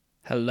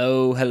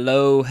Hello,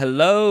 hello,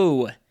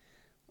 hello.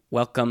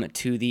 Welcome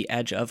to the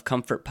Edge of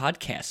Comfort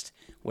podcast,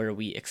 where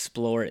we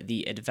explore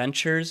the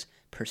adventures,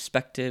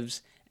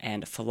 perspectives,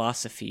 and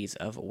philosophies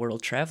of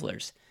world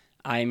travelers.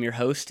 I am your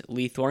host,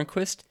 Lee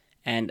Thornquist,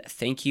 and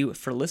thank you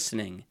for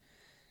listening.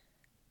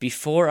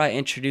 Before I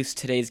introduce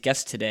today's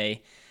guest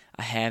today,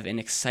 I have an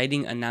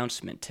exciting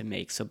announcement to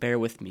make, so bear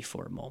with me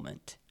for a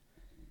moment.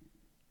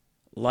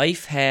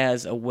 Life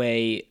has a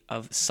way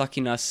of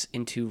sucking us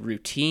into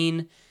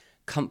routine,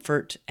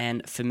 comfort,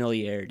 and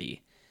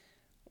familiarity.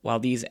 While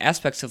these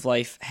aspects of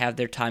life have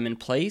their time and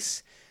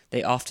place,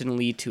 they often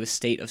lead to a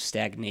state of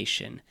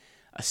stagnation,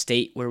 a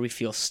state where we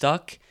feel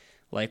stuck,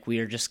 like we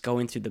are just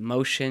going through the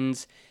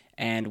motions,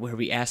 and where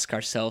we ask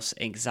ourselves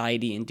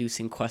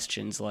anxiety-inducing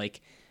questions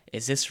like,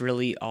 is this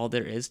really all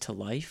there is to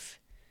life?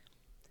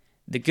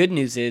 The good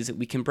news is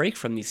we can break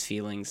from these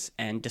feelings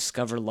and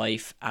discover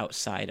life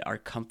outside our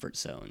comfort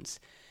zones.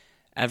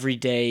 Every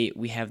day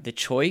we have the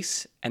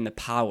choice and the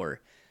power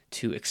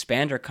to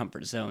expand our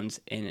comfort zones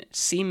in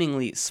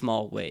seemingly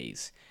small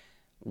ways.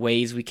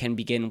 Ways we can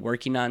begin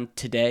working on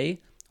today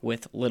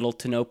with little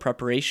to no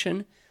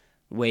preparation.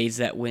 Ways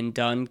that when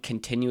done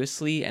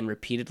continuously and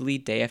repeatedly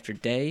day after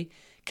day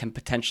can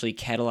potentially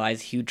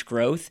catalyze huge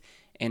growth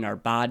in our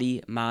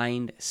body,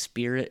 mind,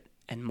 spirit,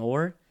 and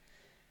more.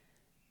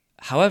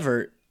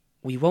 However,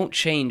 we won't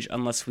change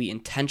unless we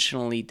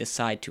intentionally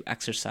decide to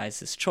exercise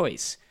this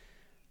choice.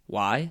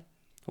 Why?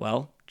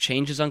 Well,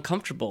 change is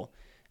uncomfortable.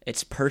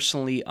 It's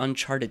personally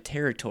uncharted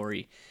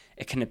territory.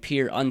 It can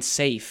appear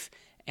unsafe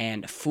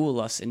and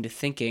fool us into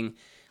thinking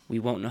we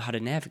won't know how to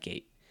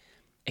navigate.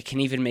 It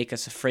can even make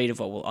us afraid of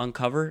what we'll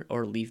uncover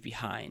or leave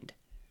behind.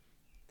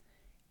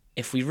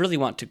 If we really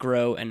want to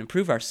grow and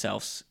improve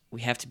ourselves, we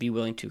have to be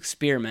willing to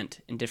experiment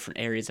in different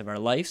areas of our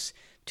lives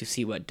to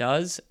see what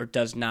does or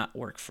does not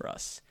work for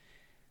us.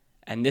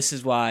 And this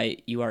is why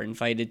you are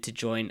invited to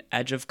join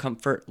Edge of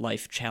Comfort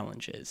Life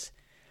Challenges.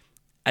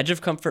 Edge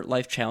of Comfort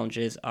Life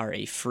Challenges are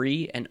a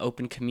free and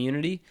open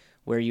community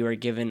where you are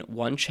given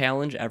one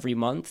challenge every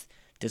month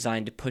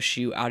designed to push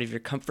you out of your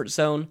comfort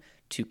zone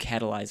to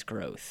catalyze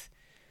growth.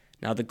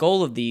 Now, the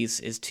goal of these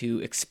is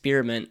to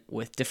experiment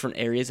with different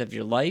areas of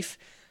your life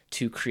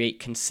to create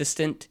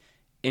consistent,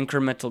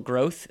 incremental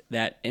growth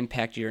that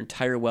impact your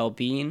entire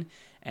well-being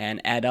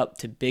and add up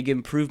to big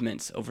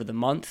improvements over the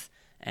month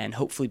and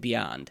hopefully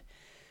beyond.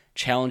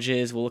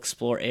 Challenges will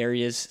explore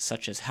areas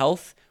such as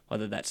health,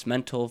 whether that's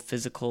mental,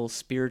 physical,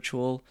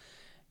 spiritual,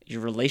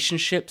 your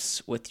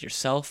relationships with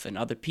yourself and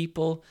other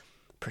people,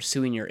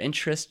 pursuing your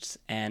interests,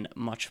 and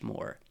much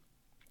more.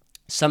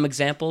 Some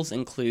examples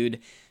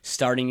include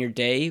starting your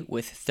day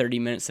with 30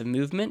 minutes of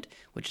movement,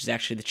 which is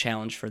actually the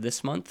challenge for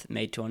this month,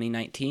 May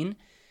 2019,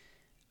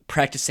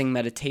 practicing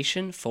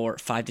meditation for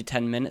 5 to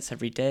 10 minutes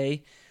every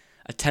day,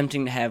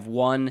 attempting to have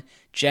one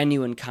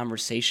genuine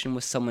conversation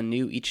with someone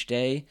new each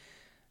day,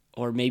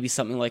 or maybe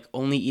something like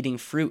only eating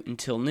fruit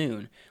until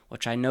noon,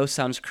 which I know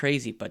sounds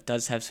crazy but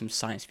does have some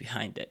science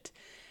behind it,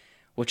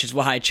 which is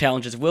why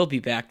challenges will be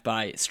backed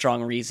by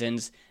strong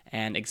reasons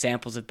and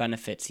examples of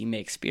benefits you may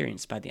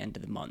experience by the end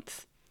of the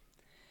month.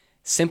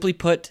 Simply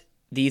put,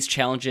 these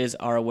challenges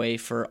are a way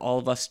for all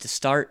of us to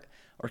start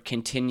or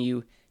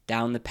continue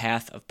down the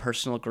path of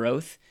personal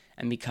growth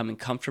and becoming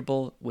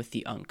comfortable with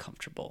the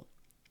uncomfortable.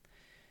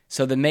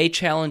 So the May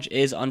challenge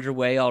is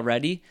underway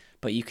already,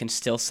 but you can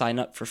still sign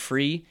up for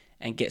free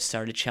and get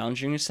started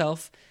challenging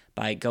yourself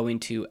by going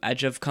to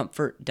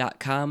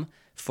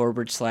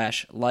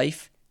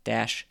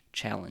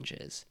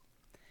edgeofcomfort.com/life-challenges.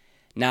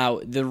 Now,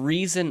 the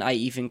reason I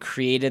even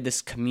created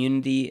this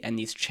community and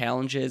these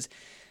challenges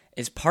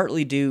is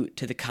partly due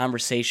to the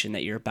conversation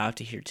that you're about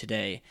to hear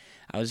today.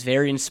 I was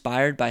very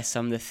inspired by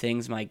some of the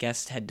things my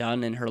guest had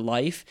done in her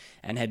life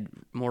and had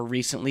more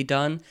recently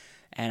done,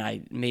 and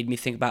it made me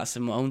think about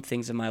some own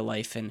things in my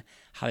life and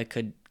how I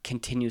could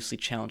continuously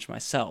challenge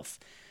myself.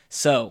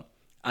 So,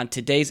 on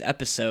today's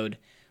episode,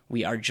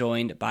 we are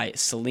joined by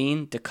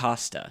Celinne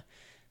Costa.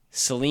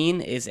 Celinne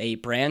is a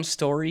brand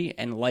story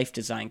and life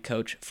design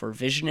coach for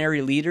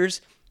visionary leaders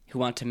who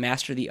want to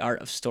master the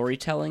art of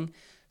storytelling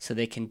so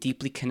they can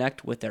deeply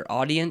connect with their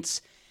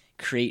audience,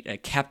 create a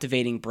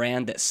captivating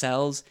brand that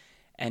sells,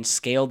 and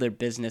scale their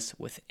business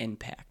with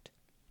impact.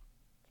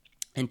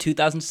 In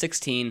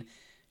 2016,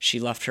 she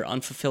left her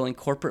unfulfilling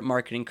corporate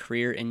marketing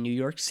career in New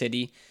York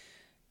City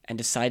and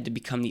decided to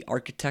become the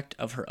architect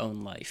of her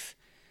own life.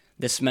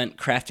 This meant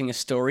crafting a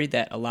story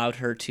that allowed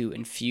her to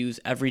infuse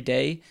every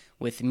day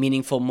with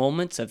meaningful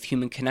moments of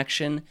human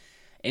connection,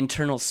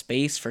 internal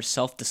space for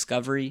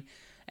self-discovery,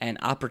 and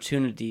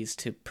opportunities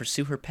to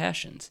pursue her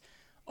passions,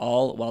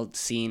 all while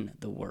seeing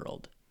the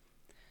world.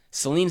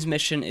 Celinne's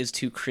mission is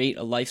to create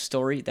a life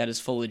story that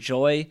is full of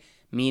joy,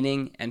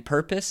 meaning, and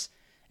purpose,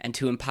 and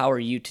to empower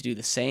you to do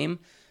the same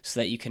so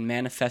that you can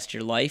manifest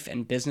your life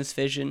and business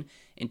vision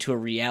into a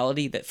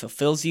reality that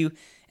fulfills you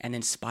and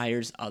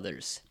inspires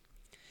others.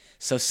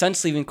 So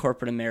since leaving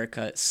corporate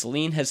America,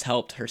 Celinne has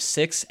helped her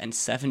 6- and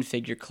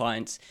 7-figure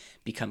clients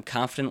become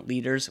confident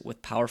leaders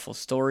with powerful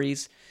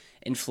stories,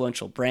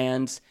 influential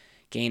brands,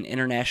 gain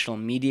international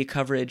media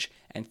coverage,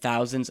 and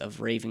thousands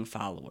of raving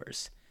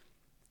followers.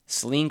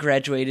 Celinne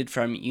graduated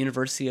from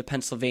University of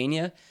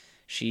Pennsylvania.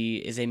 She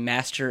is a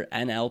master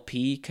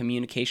NLP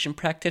communication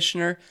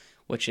practitioner,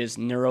 which is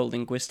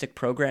neuro-linguistic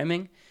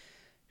programming.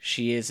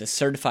 She is a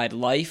certified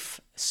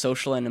life,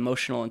 social and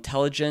emotional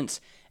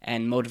intelligence,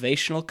 and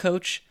motivational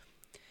coach.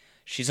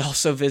 She's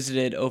also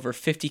visited over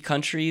 50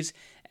 countries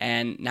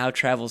and now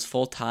travels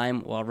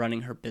full-time while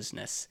running her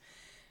business.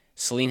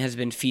 Celinne has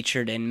been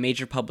featured in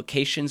major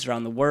publications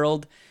around the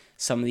world,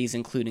 some of these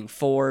including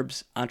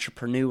Forbes,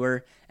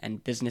 Entrepreneur,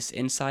 and Business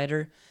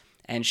Insider,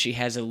 and she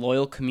has a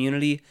loyal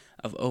community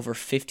of over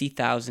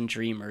 50,000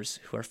 dreamers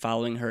who are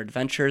following her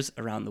adventures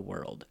around the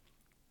world.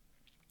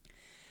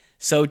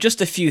 So just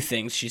a few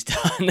things she's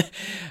done,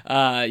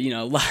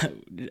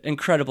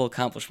 incredible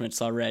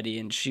accomplishments already,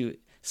 and she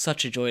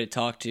such a joy to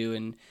talk to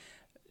and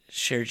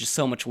share just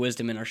so much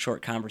wisdom in our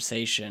short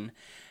conversation.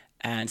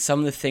 And some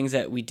of the things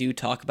that we do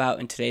talk about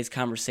in today's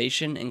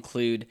conversation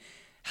include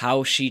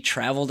how she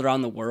traveled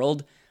around the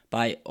world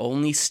by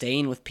only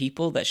staying with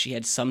people that she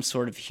had some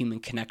sort of human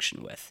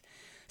connection with.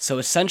 So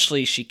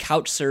essentially, she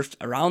couch surfed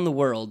around the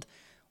world,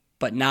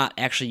 but not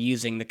actually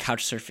using the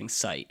couch surfing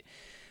site,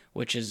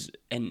 which is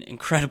an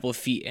incredible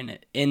feat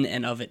in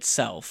and of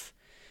itself.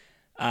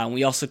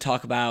 We also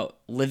talk about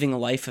living a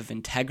life of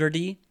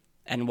integrity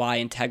and why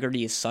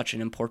integrity is such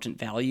an important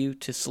value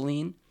to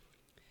Celinne.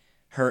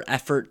 Her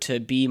effort to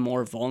be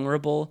more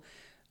vulnerable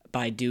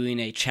by doing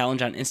a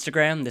challenge on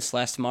Instagram this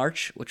last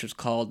March, which was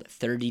called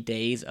 30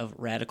 Days of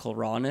Radical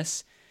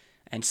Rawness.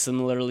 And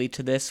similarly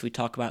to this, we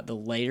talk about the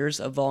layers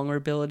of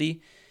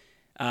vulnerability.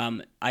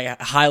 I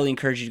highly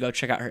encourage you to go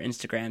check out her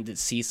Instagram to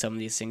see some of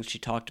these things she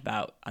talked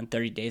about on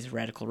 30 Days of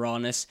Radical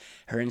Rawness.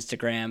 Her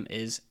Instagram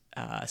is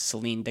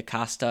Celinne de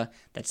Costa.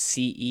 That's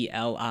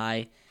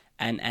CELINNEDACOSTA.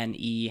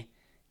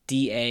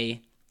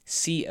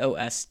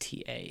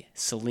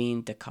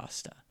 Celinne de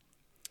Costa.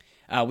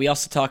 We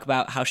also talk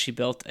about how she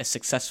built a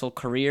successful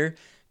career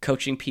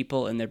coaching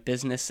people in their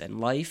business and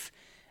life,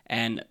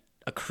 and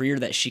a career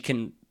that she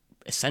can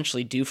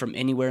essentially do from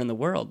anywhere in the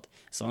world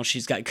as long as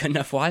she's got good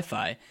enough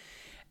Wi-Fi.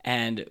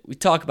 And we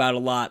talk about a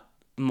lot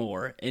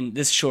more in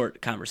this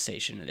short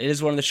conversation. It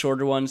is one of the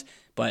shorter ones,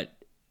 but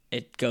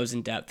it goes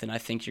in depth, and I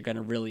think you're going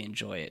to really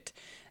enjoy it.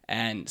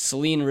 And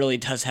Celinne really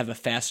does have a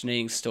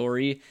fascinating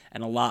story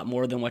and a lot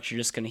more than what you're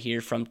just going to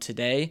hear from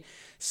today.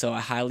 So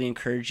I highly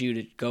encourage you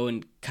to go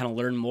and kind of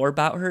learn more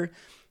about her.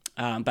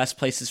 Best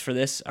places for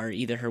this are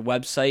either her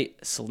website,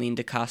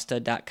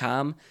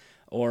 CelineDaCosta.com,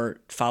 or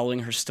following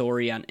her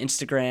story on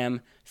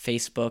Instagram,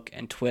 Facebook,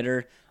 and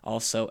Twitter,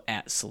 also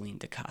at Celinne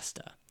de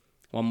Costa.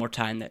 One more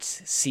time,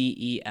 that's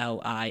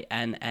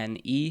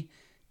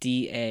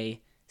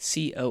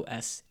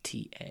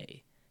CelineDaCosta,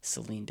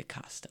 Celinne de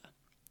Costa.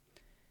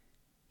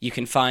 You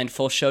can find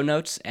full show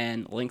notes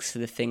and links to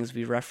the things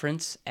we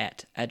reference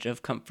at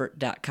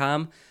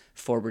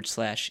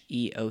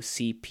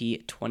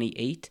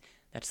edgeofcomfort.com/EOCP28.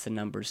 That's the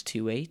numbers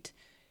 28.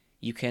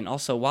 You can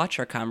also watch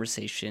our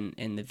conversation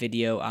in the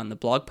video on the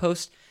blog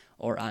post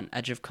or on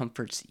Edge of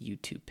Comfort's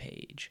YouTube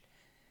page.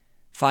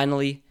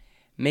 Finally,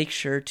 make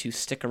sure to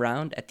stick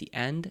around at the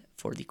end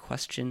for the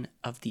question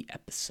of the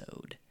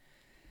episode.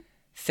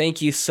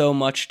 Thank you so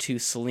much to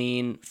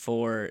Celinne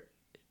for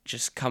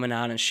just coming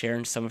on and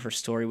sharing some of her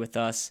story with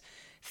us.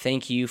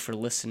 Thank you for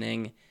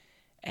listening,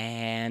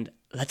 and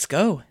let's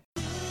go.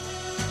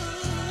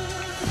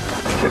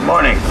 Good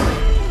morning.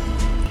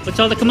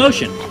 What's all the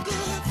commotion?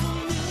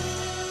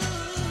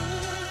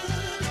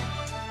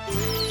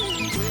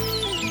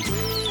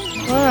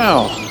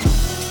 Wow.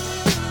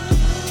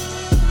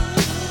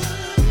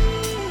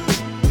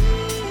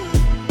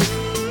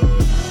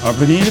 Are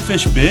bonita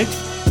fish big?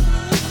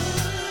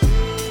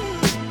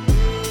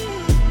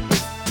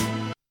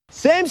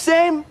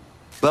 Same,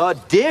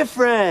 but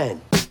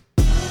different.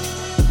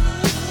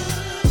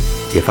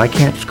 If I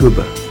can't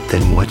scuba,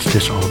 then what's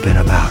this all been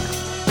about?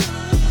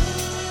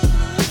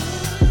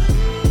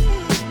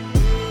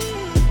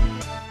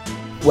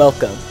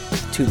 Welcome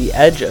to the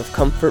Edge of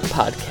Comfort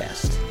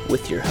podcast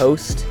with your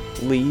host,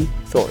 Lee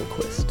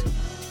Thornquist.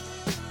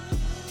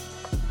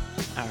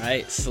 All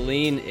right,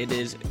 Celinne, it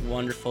is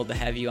wonderful to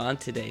have you on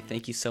today.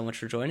 Thank you so much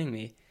for joining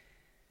me.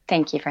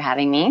 Thank you for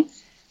having me.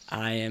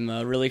 I am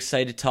really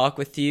excited to talk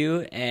with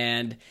you,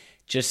 and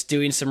just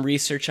doing some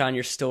research on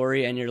your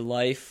story and your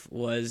life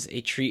was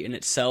a treat in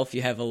itself.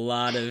 You have a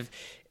lot of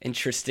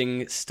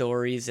interesting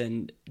stories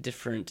and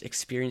different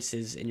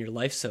experiences in your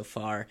life so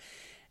far.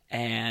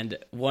 And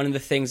one of the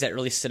things that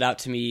really stood out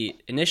to me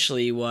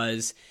initially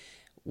was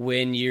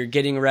when you're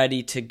getting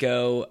ready to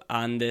go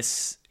on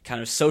this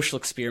kind of social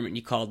experiment,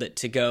 you called it,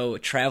 to go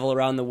travel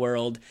around the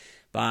world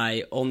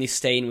by only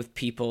staying with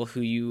people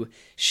who you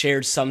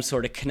shared some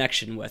sort of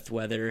connection with,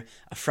 whether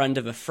a friend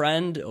of a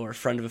friend or a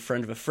friend of a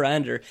friend of a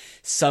friend, or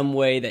some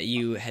way that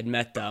you had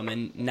met them,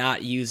 and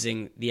not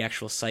using the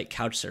actual site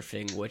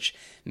Couchsurfing, which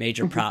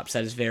major props,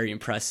 that is very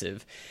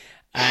impressive.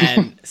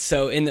 And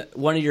so in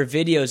one of your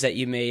videos that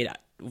you made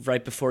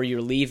right before you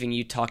were leaving,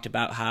 you talked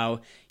about how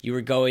you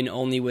were going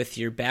only with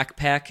your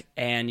backpack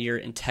and your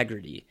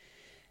integrity.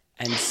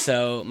 And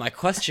so my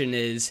question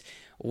is,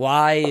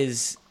 why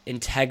is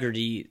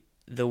integrity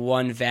the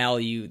one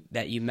value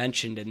that you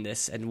mentioned in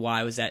this, and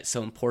why was that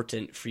so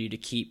important for you to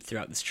keep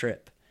throughout this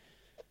trip?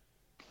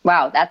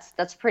 Wow,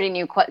 that's pretty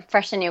new,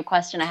 fresh and new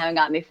question I haven't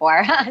gotten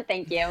before.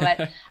 Thank you.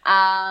 But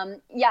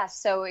yeah,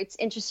 so it's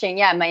interesting.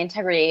 Yeah, my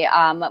integrity,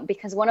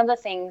 because one of the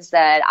things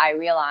that I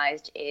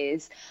realized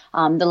is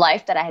the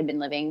life that I had been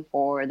living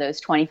for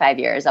those 25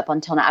 years up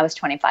until now. I was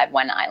 25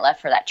 when I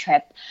left for that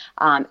trip,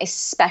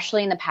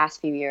 especially in the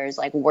past few years,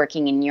 like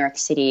working in New York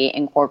City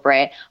in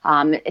corporate.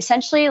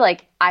 Essentially,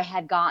 like I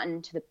had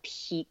gotten to the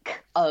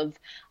peak of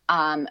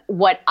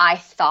what I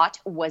thought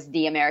was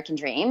the American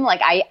dream.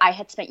 Like I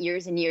had spent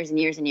years and years and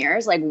years and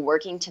years like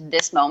working to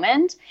this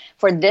moment,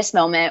 for this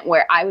moment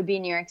where I would be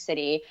in New York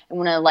City and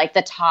one of like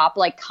the top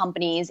like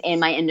companies in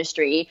my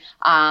industry,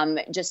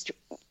 just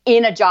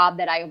in a job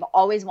that I've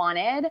always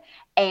wanted.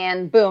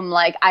 And boom,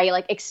 like I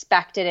like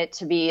expected it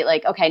to be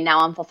like, okay, now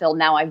I'm fulfilled.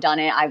 Now I've done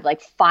it. I've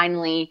like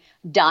finally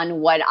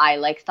done what I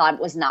like thought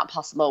was not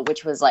possible,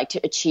 which was like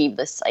to achieve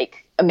this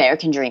like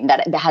American dream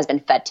that has been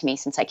fed to me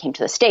since I came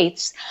to the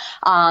States.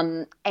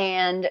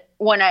 And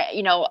when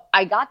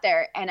I got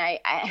there and I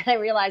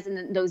realized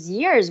in those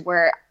years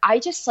where I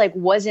just like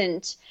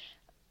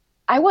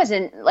I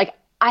wasn't like,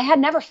 I had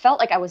never felt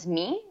like I was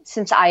me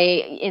since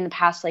in the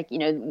past, like,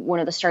 one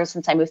of the struggles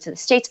since I moved to the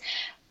States.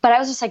 But I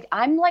was just like,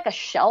 I'm like a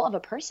shell of a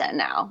person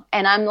now.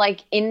 And I'm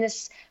like in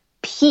this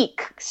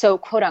peak, so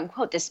quote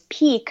unquote, this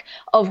peak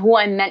of who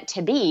I'm meant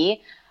to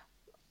be.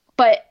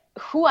 But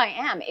who I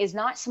am is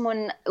not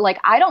someone like,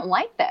 I don't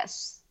like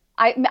this.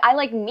 I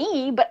like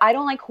me, but I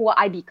don't like who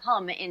I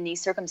become in these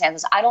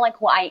circumstances. I don't like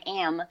who I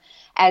am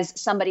as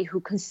somebody who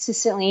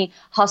consistently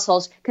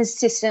hustles,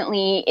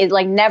 consistently is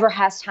like never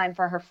has time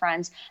for her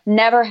friends,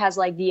 never has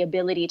like the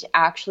ability to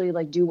actually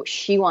like do what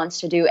she wants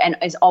to do, and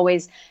is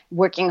always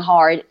working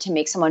hard to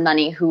make someone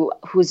money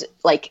whose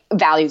like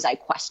values I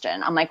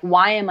question. I'm like,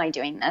 why am I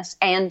doing this?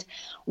 And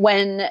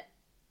when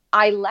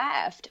I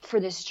left for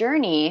this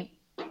journey,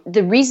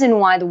 the reason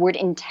why the word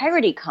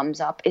integrity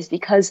comes up is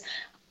because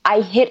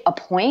I hit a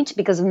point,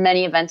 because of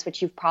many events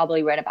which you've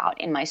probably read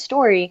about in my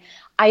story,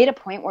 I hit a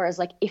point where it's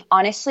like, if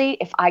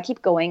I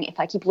keep going, if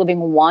I keep living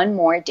one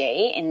more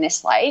day in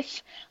this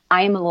life,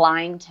 I am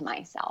lying to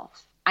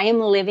myself. I am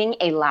living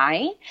a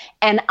lie.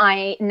 And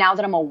now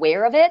that I'm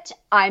aware of it,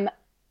 I'm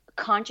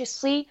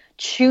consciously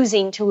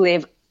choosing to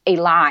live a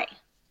lie.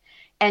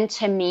 And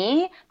to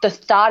me, the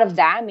thought of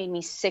that made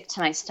me sick to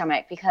my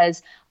stomach,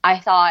 because I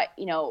thought,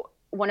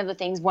 one of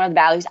the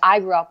values I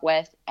grew up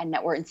with and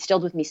that were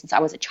instilled with me since I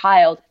was a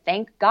child,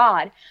 thank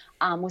God,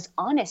 was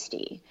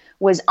honesty.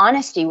 Was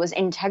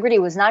integrity,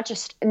 was not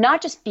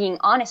just being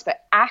honest,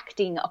 but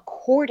acting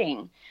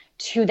according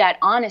to that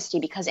honesty,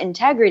 because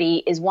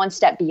integrity is one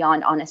step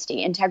beyond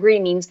honesty. Integrity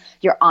means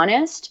you're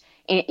honest,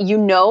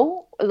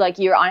 like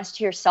you're honest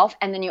to yourself,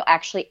 and then you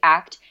actually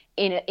act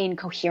in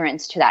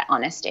coherence to that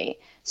honesty.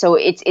 So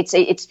it's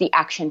the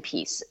action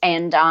piece.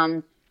 And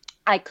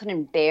I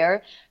couldn't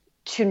bear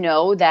to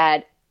know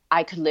that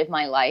I could live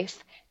my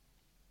life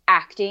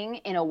acting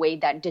in a way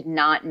that did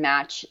not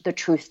match the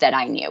truth that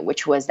I knew,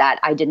 which was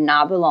that I did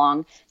not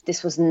belong.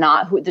 This was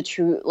not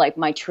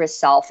my truest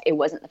self. It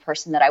wasn't the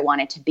person that I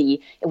wanted to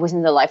be. It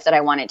wasn't the life that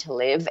I wanted to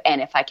live.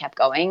 And if I kept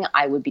going,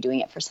 I would be doing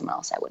it for someone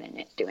else. I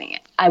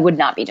would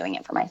not be doing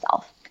it for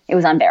myself. It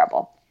was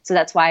unbearable. So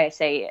that's why I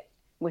say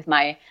with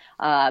my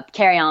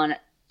carry on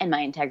and my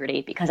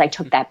integrity, because I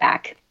took that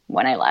back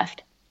when I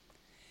left.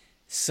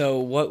 So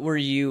what were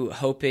you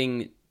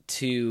hoping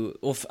to,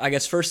 well, I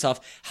guess first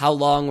off, how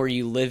long were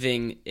you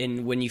living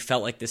in when you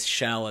felt like this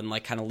shell and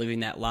like kind of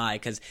living that lie?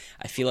 Because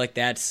I feel like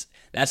that's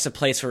a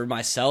place where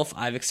myself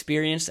I've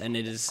experienced, and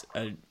it is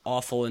an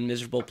awful and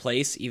miserable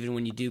place even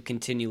when you do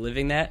continue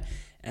living that.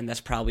 And that's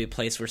probably a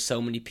place where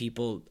so many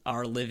people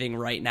are living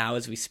right now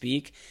as we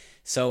speak.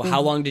 So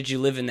how long did you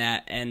live in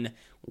that? And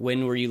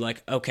when were you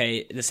like,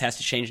 okay, this has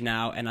to change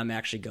now and I'm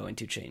actually going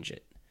to change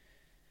it?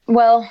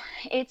 Well,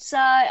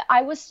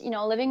 I was,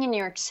 living in New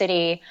York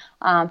City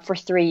for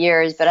 3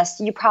 years, but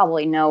as you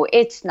probably know,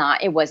 it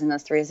wasn't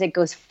those 3 years. It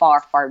goes far,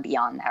 far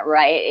beyond that,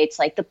 right? It's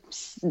like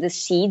the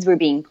seeds were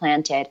being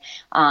planted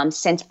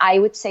since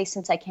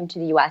I came to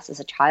the U.S. as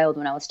a child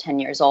when I was 10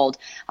 years old.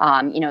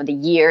 The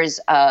years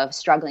of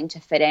struggling to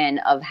fit in,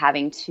 of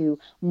having to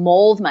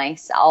mold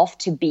myself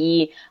to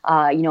be,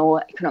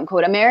 quote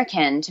unquote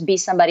American, to be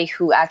somebody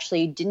who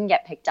actually didn't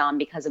get picked on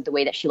because of the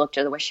way that she looked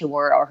or the way she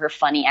wore or her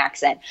funny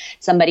accent.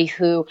 Somebody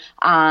who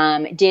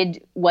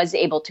was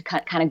able to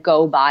kind of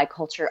go by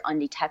culture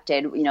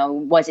undetected,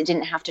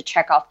 didn't have to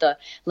check off the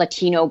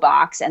Latino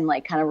box and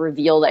like kind of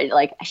reveal that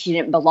like she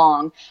didn't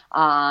belong,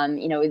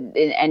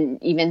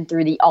 and even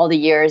through all the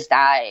years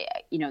that,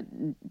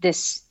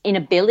 this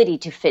inability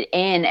to fit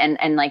in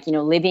and like,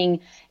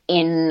 living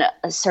in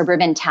a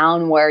suburban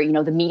town where,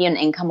 the median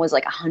income was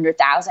like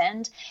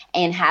 100,000,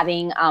 and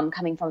having,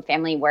 coming from a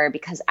family where,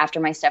 because after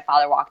my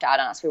stepfather walked out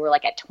on us, we were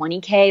like at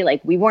 20K,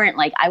 like we weren't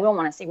like, I don't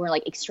want to say we're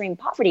like extreme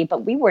poverty,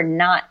 but we were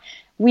not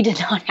we did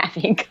not have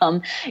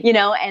income,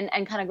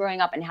 and kind of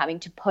growing up and having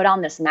to put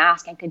on this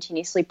mask and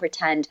continuously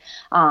pretend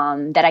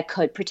that I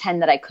could,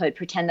 pretend that I could,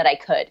 pretend that I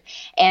could.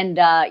 And,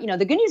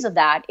 the good news of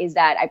that is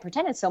that I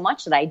pretended so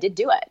much that I did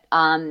do it.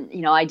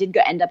 I did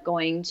end up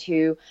going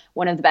to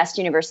one of the best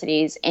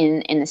universities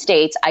in the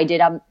States. I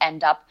did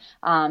end up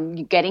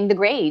getting the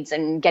grades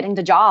and getting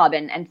the job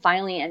and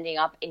finally ending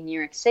up in New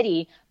York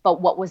City.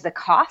 But what was the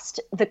cost?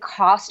 The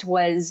cost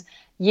was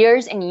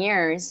years and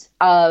years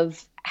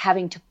of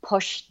having to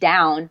push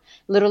down,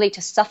 literally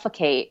to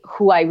suffocate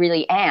who I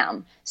really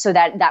am, so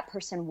that that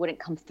person wouldn't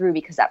come through,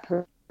 because that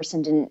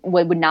person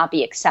would not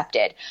be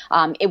accepted.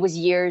 It was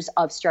years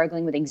of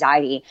struggling with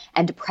anxiety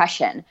and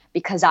depression,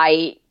 because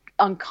I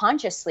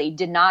unconsciously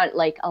did not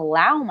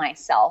allow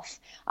myself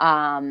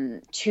I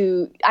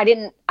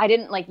didn't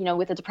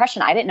with the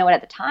depression, I didn't know it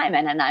at the time,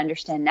 and I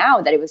understand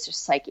now that it was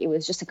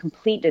just a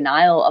complete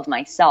denial of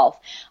myself.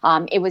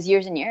 It was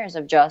years and years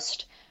of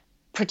just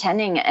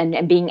pretending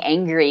and being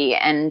angry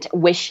and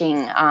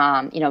wishing,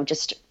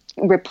 just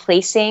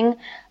replacing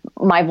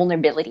my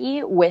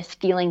vulnerability with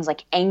feelings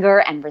like anger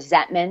and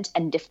resentment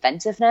and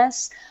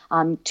defensiveness,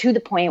 to the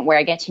point where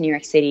I get to New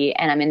York City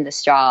and I'm in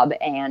this job,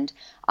 and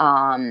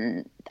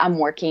I'm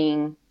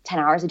working 10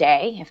 hours a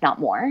day, if not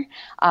more.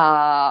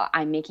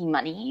 I'm making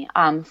money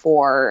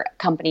for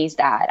companies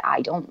that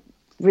I don't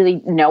really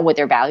know what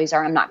their values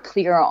are. I'm not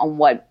clear on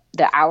what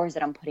the hours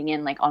that I'm putting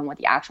in, on what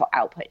the actual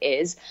output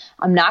is.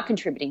 I'm not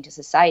contributing to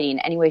society in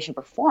any way, shape,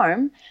 or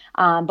form.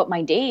 But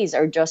my days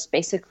are just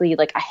basically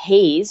like a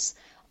haze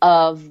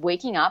of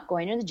waking up,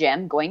 going to the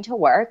gym, going to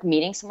work,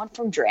 meeting someone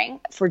for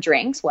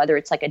drinks, whether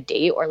it's like a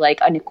date or like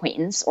an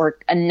acquaintance or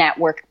a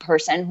network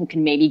person who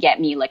can maybe get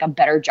me like a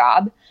better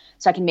job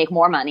so I can make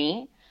more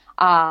money.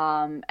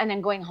 And then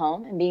going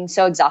home and being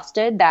so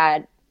exhausted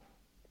that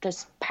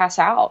just pass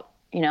out,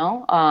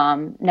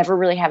 never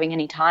really having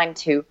any time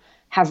to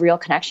have real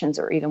connections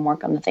or even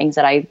work on the things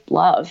that I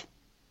love.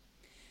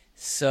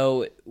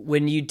 So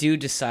when you do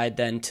decide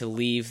then to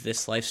leave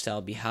this lifestyle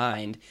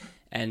behind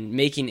and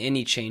making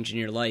any change in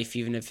your life,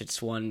 even if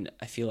it's one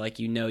I feel like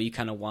you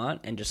kind of want,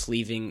 and just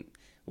leaving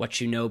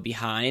what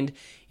behind,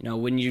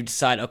 when you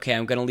decide, okay,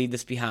 I'm going to leave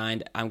this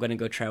behind, I'm going to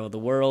go travel the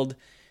world,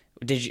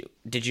 did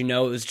you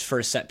know it was for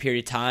a set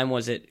period of time?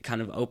 Was it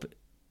kind of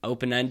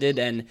open-ended?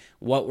 And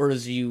what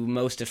was you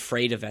most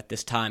afraid of at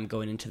this time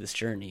going into this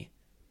journey?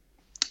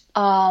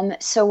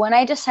 So when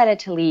I decided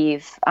to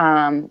leave,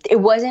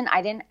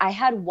 I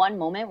had one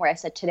moment where I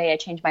said, today I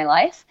changed my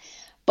life.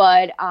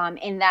 But,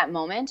 in that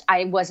moment,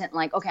 I wasn't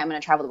like, okay, I'm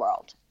going to travel the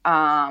world.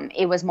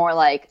 It was more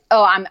like,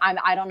 oh,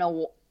 I don't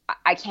know.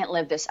 I can't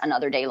live this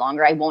another day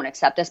longer. I won't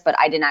accept this. But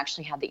I didn't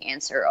actually have the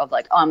answer of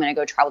like, oh, I'm going to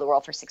go travel the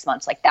world for 6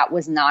 months. Like that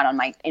was not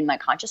in my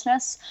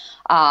consciousness.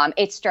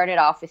 It started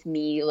off with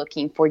me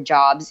looking for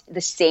jobs,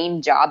 the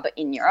same job, but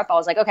in Europe. I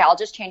was like, okay, I'll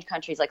just change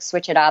countries, like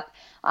switch it up,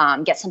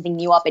 get something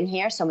new up in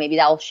here. So maybe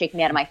that'll shake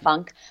me out of my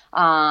funk.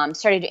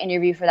 Started to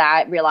interview for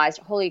that, realized,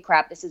 holy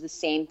crap, this is the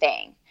same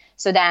thing.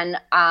 So then,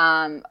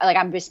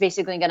 I'm just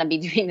basically going to be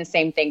doing the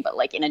same thing, but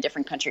like in a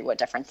different country. What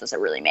difference does it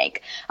really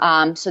make?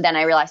 So then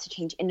I realized to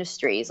change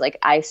industries. Like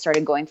I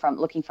started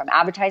looking from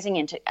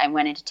advertising I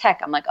went into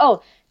tech. I'm like,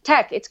 oh,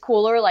 tech, it's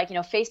cooler. Like,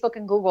 Facebook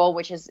and Google,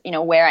 which is,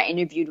 where I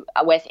interviewed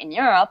with in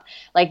Europe,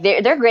 like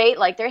they're great.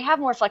 Like they have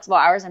more flexible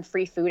hours and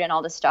free food and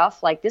all this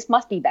stuff. Like this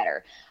must be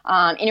better.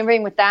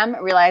 Interviewing with them,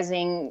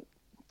 realizing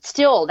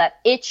still that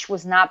itch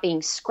was not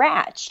being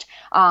scratched.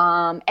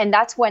 And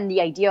that's when the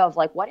idea of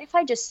like, what if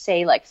I just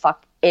say like,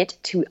 fuck it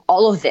to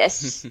all of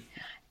this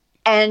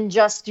and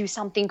just do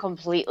something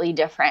completely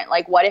different?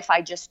 Like, what if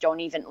I just don't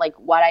even like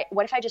what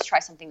if I just try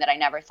something that I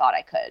never thought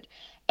I could?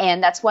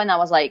 And that's when I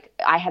was like,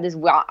 I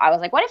was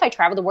like, what if I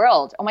travel the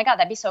world? Oh my God,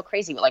 that'd be so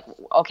crazy. Like,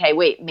 okay,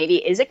 wait, maybe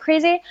is it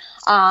crazy?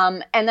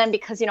 And then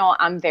because,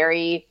 I'm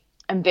very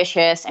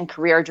ambitious and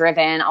career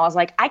driven, I was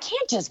like, I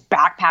can't just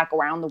backpack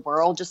around the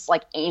world just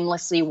like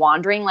aimlessly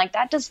wandering. Like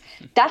that's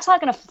not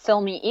going to fulfill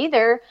me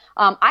either.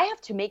 I have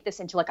to make this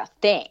into like a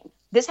thing.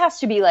 This has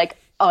to be like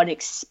an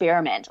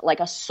experiment, like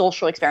a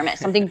social experiment,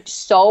 something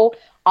so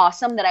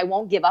awesome that I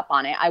won't give up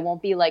on it. I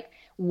won't be like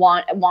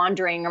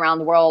wandering around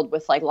the world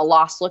with like a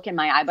lost look in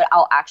my eye, but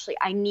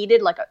I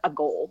needed like a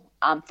goal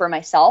for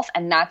myself.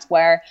 And that's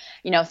where,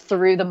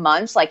 through the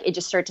months, like it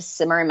just started to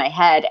simmer in my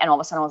head. And all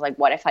of a sudden I was like,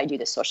 what if I do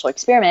this social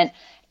experiment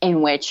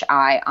in which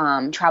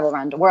I travel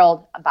around the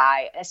world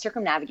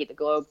circumnavigate the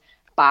globe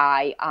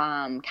by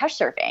couch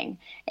surfing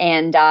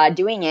and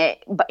doing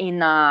it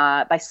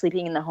by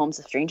sleeping in the homes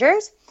of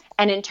strangers.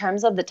 And in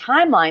terms of the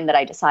timeline that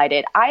I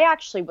decided, I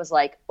actually was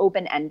like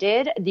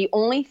open-ended. The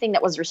only thing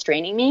that was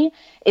restraining me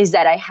is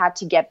that I had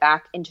to get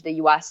back into the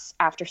US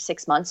after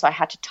 6 months. So I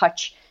had to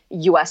touch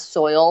US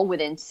soil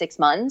within 6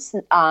 months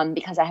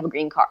because I have a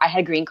green card. I had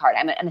a green card.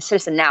 I'm a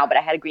citizen now, but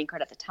I had a green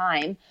card at the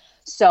time.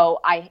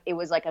 So it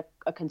was like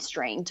a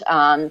constraint.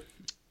 But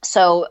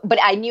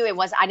I knew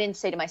I didn't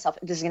say to myself,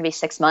 this is going to be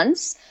 6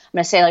 months. I'm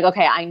going to say like,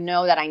 okay, I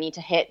know that I need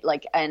to hit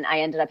and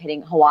I ended up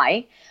hitting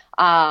Hawaii.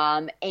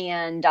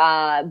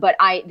 But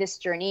this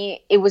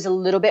journey, it was a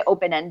little bit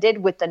open-ended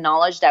with the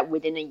knowledge that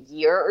within a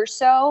year or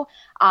so,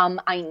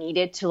 I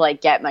needed to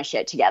like get my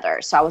shit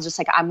together. So I was just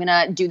like, I'm going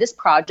to do this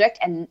project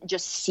and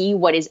just see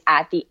what is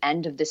at the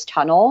end of this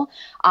tunnel.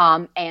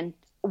 And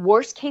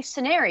worst case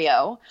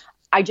scenario,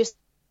 I just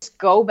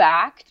go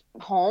back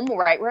home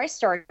right where I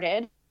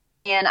started,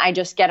 and I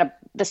just get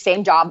the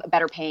same job,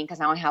 better paying, because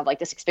now I have like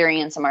this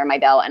experience somewhere in my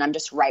belt, and I'm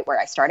just right where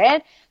I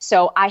started.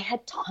 So I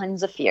had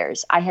tons of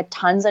fears. I had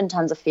tons and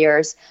tons of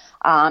fears.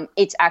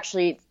 It's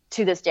actually,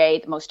 to this day,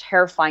 the most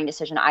terrifying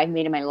decision I've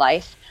made in my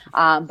life.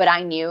 But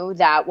I knew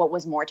that what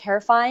was more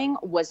terrifying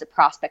was the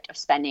prospect of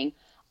spending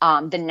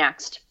the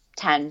next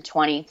 10,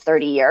 20,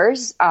 30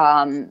 years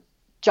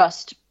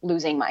just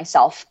losing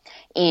myself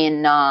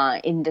in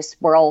this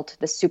world,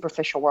 this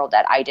superficial world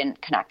that I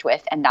didn't connect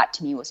with. And that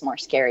to me was more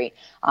scary.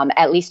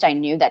 At least I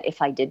knew that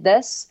if I did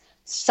this,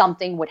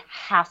 something would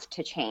have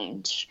to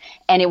change.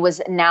 And it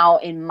was now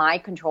in my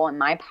control and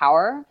my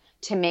power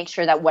to make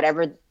sure that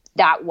whatever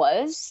that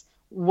was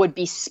would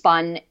be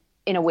spun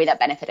in a way that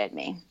benefited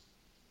me.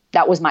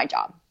 That was my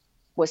job,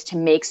 was to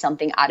make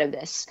something out of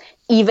this,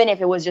 even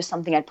if it was just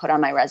something I'd put on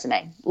my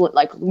resume.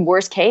 Like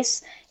worst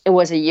case, it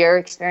was a year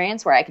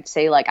experience where I could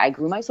say like I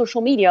grew my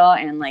social media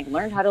and like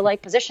learned how to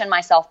like position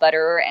myself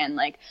better and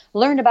like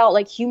learned about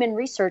like human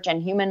research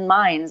and human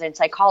minds and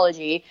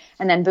psychology,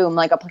 and then boom,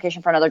 like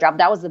application for another job.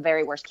 That was the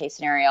very worst case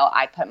scenario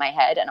I put in my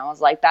head, and I was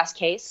like, best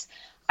case,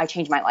 I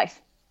changed my life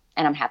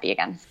and I'm happy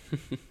again.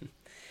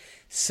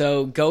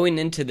 So going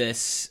into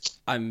this,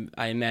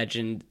 I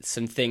imagine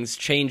some things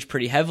changed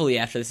pretty heavily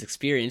after this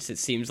experience, it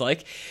seems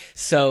like.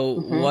 So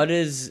what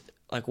is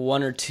like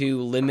one or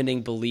two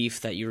limiting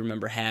belief that you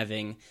remember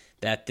having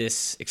that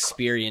this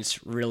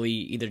experience really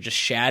either just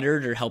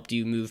shattered or helped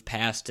you move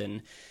past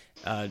and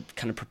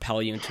kind of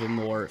propel you into a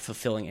more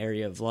fulfilling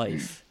area of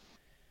life?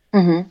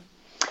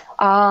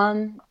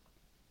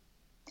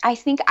 I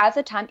think at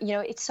the time,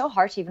 it's so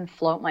hard to even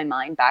float my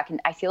mind back.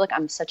 And I feel like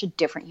I'm such a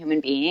different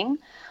human being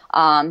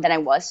than I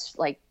was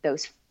like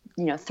those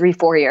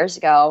 3-4 years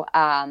ago.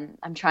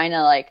 I'm trying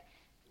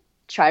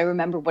to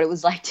remember what it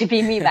was like to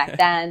be me back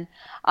then.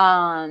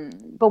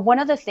 But one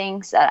of the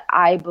things that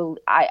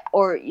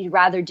or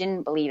rather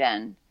didn't believe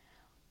in,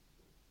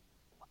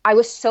 I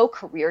was so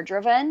career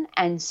driven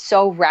and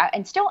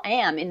and still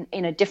am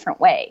in a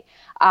different way.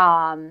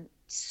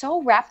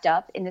 So wrapped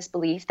up in this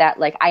belief that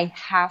like I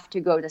have to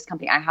go to this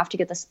company, I have to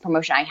get this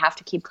promotion, I have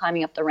to keep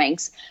climbing up the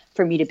ranks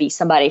for me to be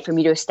somebody, for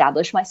me to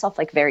establish myself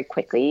like very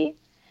quickly.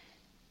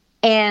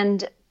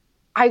 And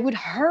I would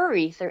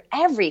hurry through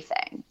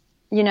everything.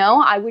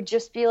 I would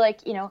just be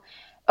like,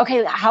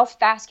 okay, how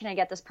fast can I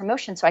get this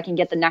promotion so I can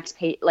get the next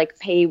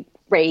pay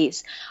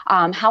raise?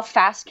 How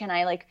fast can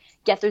I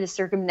get through the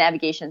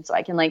circumnavigation so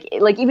I can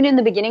even in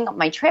the beginning of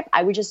my trip,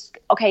 I would just,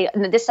 okay,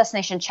 this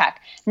destination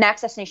check,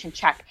 next destination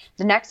check,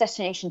 the next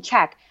destination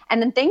check.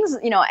 And then things,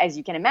 as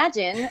you can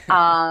imagine,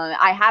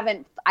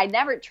 I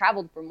never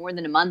traveled for more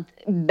than a month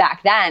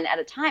back then at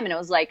a time. And it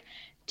was like,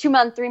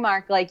 2-month, 3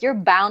 mark, you're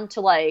bound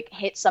to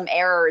hit some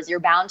errors. You're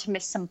bound to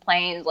miss some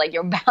planes.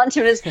 You're bound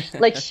to miss,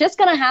 shit's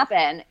going to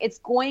happen. It's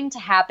going to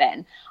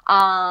happen.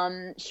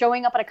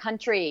 Showing up at a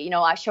country,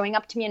 showing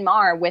up to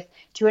Myanmar with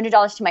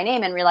 $200 to my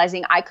name and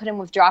realizing I couldn't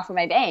withdraw from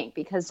my bank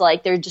because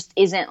there just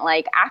isn't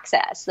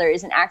access. There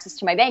isn't access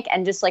to my bank.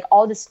 And just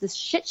all this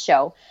shit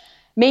show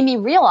made me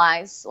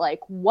realize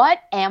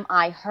what am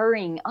I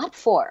hurrying up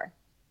for?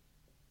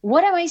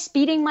 What am I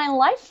speeding my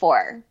life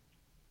for?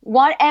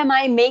 What am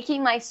I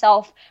making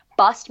myself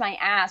bust my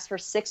ass for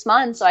 6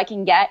 months so I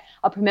can get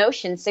a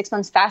promotion 6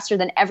 months faster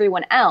than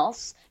everyone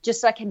else just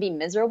so I can be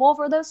miserable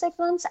for those 6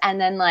 months? And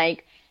then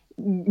it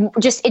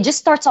just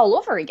starts all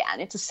over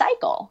again. It's a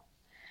cycle.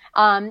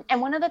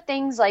 And one of the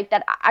things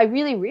that I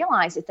really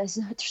realized is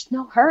there's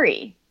no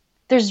hurry.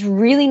 There's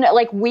really no,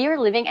 we're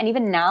living. And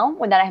even now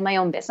when I have my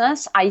own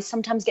business, I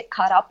sometimes get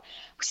caught up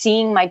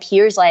seeing my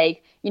peers,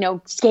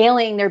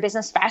 scaling their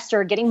business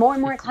faster, getting more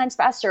and more clients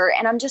faster.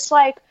 And I'm just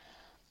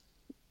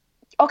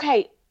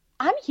okay,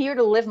 I'm here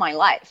to live my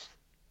life.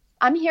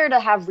 I'm here to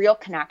have real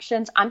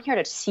connections. I'm here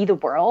to see the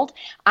world.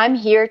 I'm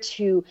here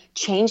to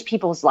change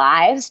people's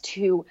lives,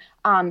 to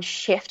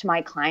shift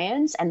my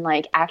clients and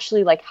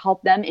actually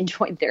help them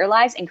enjoy their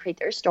lives and create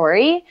their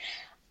story.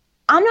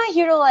 I'm not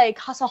here to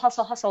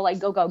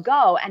hustle,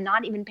 go, and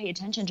not even pay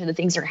attention to the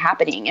things that are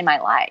happening in my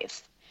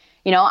life.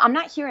 I'm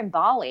not here in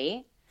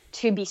Bali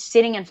to be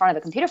sitting in front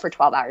of a computer for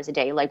 12 hours a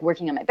day,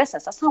 working on my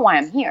business. That's not why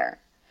I'm here.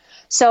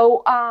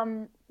 So,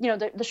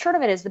 the short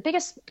of it is the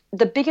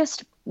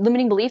biggest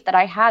limiting belief that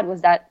I had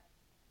was that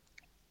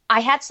I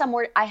had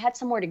somewhere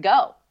to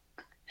go.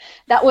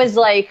 That was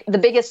the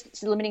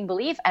biggest limiting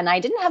belief. And I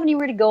didn't have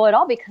anywhere to go at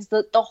all because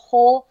the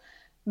whole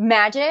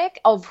magic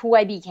of who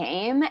I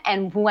became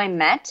and who I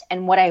met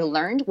and what I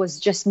learned was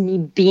just me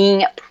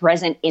being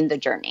present in the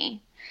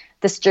journey.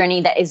 this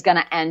journey that is going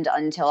to end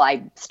until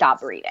I stop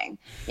breathing,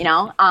 you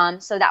know?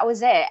 So that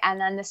was it. And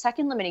then the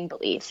second limiting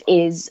belief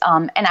is,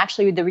 and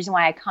actually the reason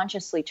why I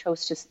consciously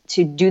chose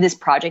to do this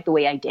project the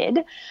way I did,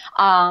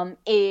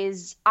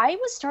 is I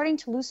was starting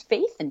to lose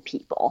faith in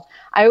people.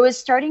 I was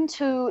starting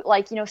to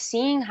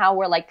seeing how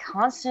we're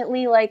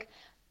constantly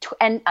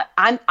and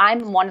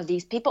I'm one of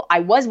these people.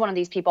 I was one of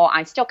these people.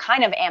 I still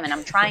kind of am. And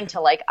I'm trying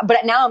to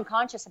but now I'm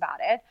conscious about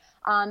it.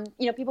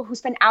 People who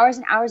spend hours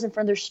and hours in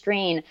front of their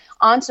screen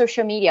on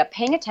social media,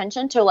 paying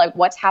attention to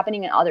what's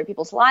happening in other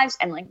people's lives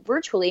and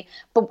virtually,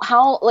 but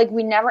how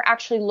we never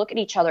actually look at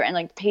each other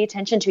and pay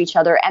attention to each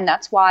other. And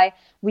that's why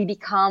we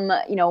become,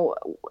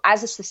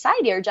 as a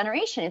society or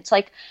generation,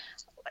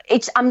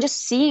 I'm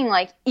just seeing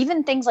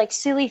even things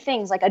silly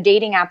things like a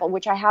dating app,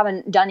 which I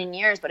haven't done in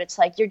years, but it's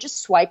you're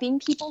just swiping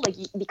people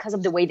because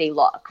of the way they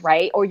look,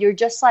 right? Or you're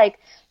just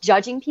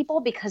judging people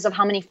because of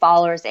how many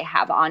followers they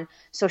have on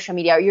social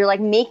media. Or you're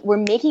we're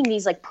making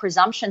these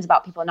presumptions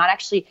about people, not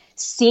actually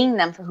seeing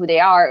them for who they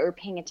are or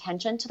paying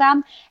attention to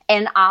them.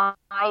 And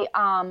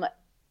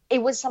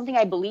it was something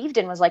I believed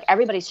in, was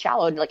everybody's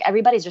shallow.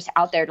 Everybody's just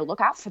out there to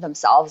look out for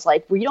themselves.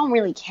 We don't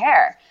really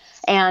care.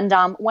 And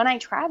when I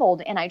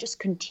traveled and I just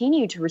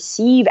continued to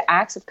receive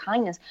acts of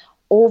kindness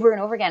over and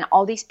over again,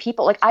 all these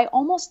people, I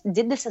almost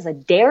did this as a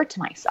dare to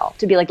myself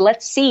to be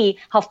let's see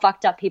how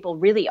fucked up people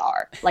really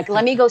are.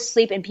 Let me go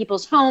sleep in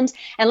people's homes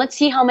and let's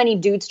see how many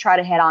dudes try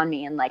to hit on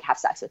me and have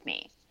sex with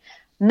me.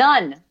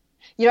 None.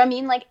 You know what I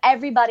mean?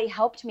 Everybody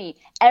helped me.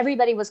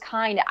 Everybody was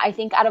kind. I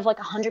think out of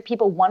 100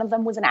 people, one of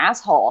them was an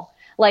asshole.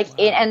 Wow.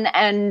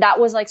 And that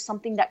was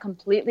something that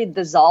completely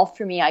dissolved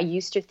for me. I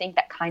used to think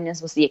that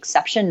kindness was the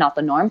exception, not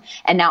the norm.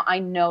 And now I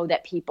know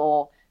that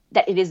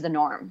it is the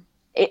norm,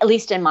 at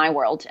least in my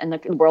world and the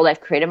world I've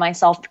created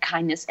myself.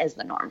 Kindness is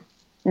the norm,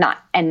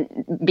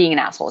 and being an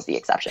asshole is the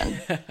exception.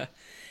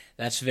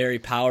 That's very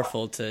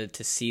powerful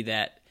to see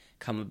that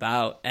come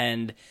about.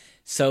 And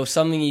so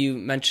something you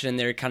mentioned in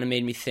there kind of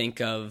made me think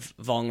of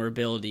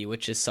vulnerability,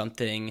 which is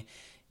something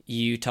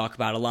you talk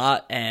about a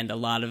lot, and a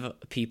lot of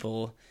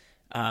people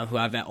who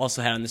I've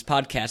also had on this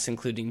podcast,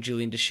 including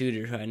Julian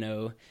DeShooter, who I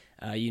know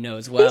you know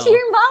as well. He's here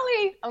in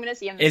Bali. I'm going to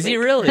see him this week. Is he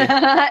really?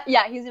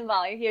 Yeah, he's in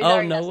Bali.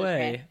 No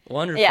way.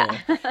 Wonderful.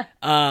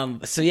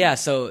 Yeah.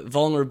 So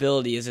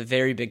vulnerability is a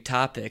very big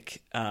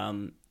topic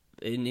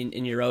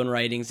in your own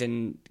writings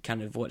and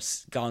kind of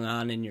what's going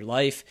on in your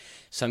life.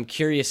 So I'm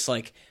curious,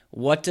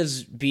 what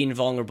does being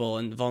vulnerable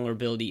and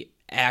vulnerability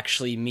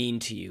actually mean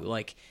to you?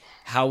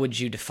 How would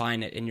you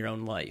define it in your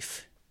own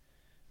life?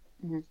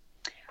 Mm-hmm.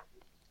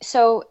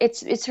 So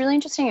it's really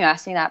interesting you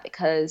asking that,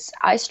 because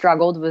I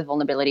struggled with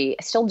vulnerability.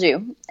 I still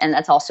do. And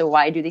that's also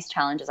why I do these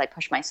challenges. I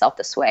push myself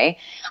this way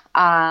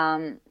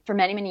for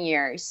many, many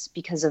years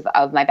because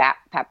of my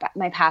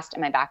past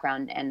and my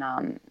background. And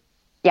I'm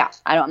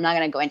not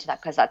going to go into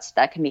that because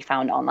that can be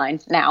found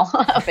online now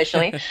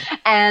officially.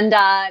 And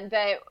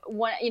but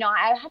when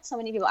I had so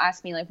many people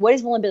ask me what is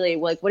vulnerability?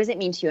 What does it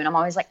mean to you? And I'm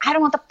always I don't know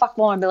what the fuck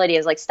vulnerability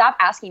is. Stop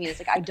asking me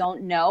this. I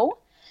don't know.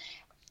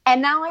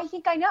 And now I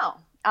think I know.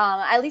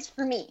 At least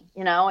for me,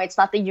 it's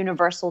not the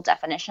universal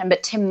definition,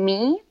 but to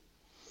me,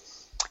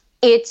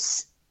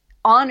 it's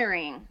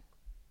honoring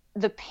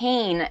the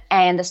pain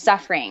and the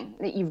suffering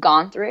that you've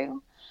gone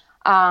through.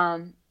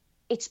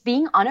 It's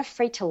being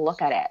unafraid to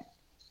look at it,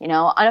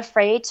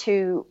 unafraid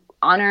to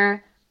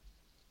honor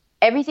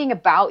everything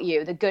about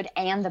you, the good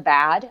and the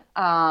bad.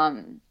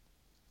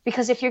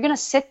 Because if you're going to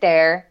sit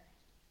there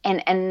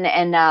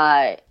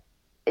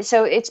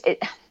so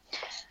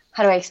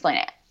how do I explain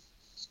it?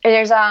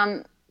 There's,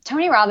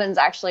 Tony Robbins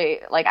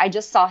actually, I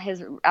just saw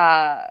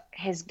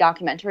his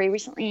documentary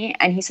recently,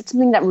 and he said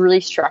something that really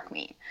struck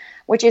me,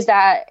 which is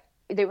that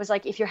there was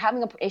if you're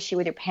having an issue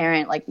with your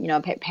parent,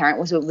 a parent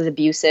was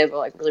abusive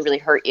or really, really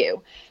hurt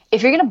you,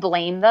 if you're going to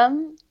blame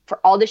them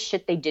for all the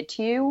shit they did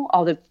to you,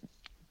 all the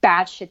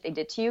bad shit they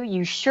did to you,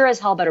 you sure as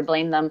hell better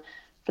blame them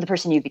for the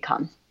person you've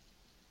become.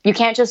 You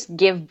can't just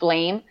give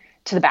blame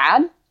to the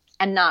bad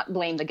and not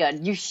blame the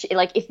good.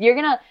 If you're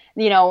going to,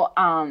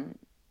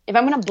 if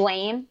I'm going to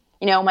blame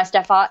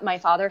my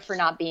father for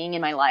not being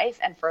in my life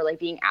and for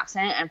being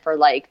absent and for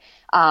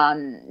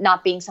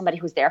not being somebody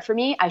who's there for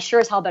me, I sure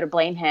as hell better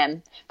blame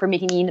him for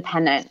making me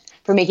independent,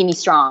 for making me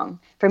strong,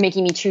 for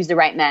making me choose the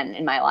right men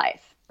in my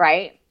life,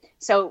 right?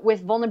 So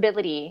with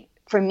vulnerability,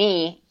 for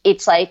me,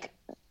 it's I've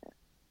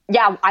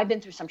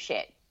been through some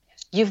shit.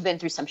 You've been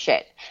through some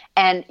shit.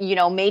 And,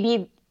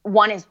 maybe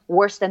one is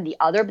worse than the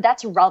other, but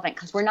that's irrelevant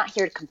because we're not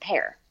here to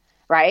compare,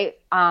 right?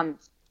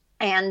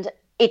 And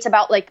it's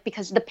about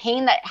because the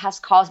pain that has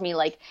caused me,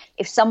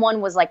 if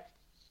someone was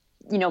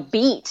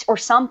beat or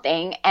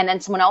something, and then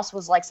someone else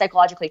was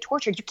psychologically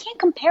tortured, you can't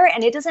compare it,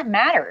 and it doesn't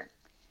matter.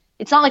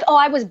 It's not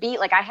I was beat,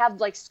 I have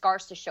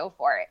scars to show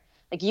for it.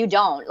 You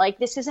don't.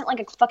 This isn't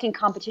a fucking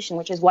competition,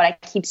 which is what I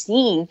keep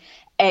seeing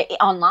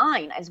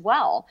online as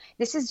well.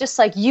 This is just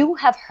you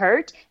have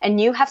hurt and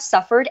you have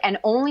suffered, and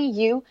only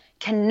you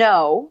can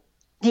know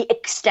the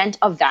extent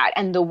of that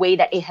and the way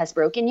that it has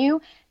broken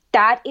you.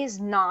 That is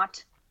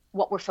not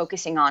what we're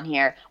focusing on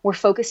here. We're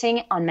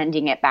focusing on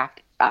mending it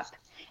back up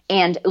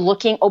and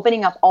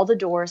opening up all the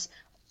doors,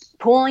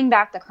 pulling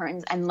back the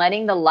curtains and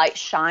letting the light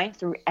shine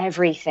through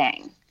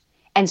everything.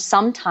 And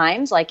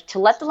sometimes, like, to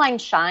let the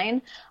light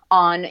shine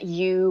on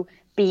you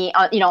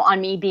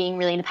on me being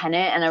really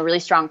independent and a really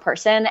strong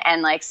person,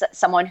 and like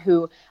someone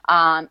who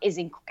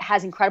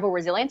has incredible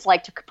resilience,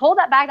 like to pull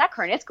that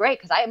curtain, it's great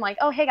because I am like,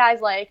 oh, hey guys,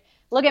 like,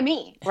 look at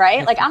me,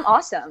 right? Like, I'm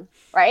awesome,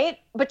 right?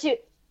 But to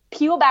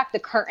peel back the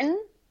curtain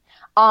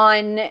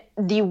on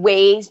the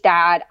ways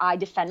that I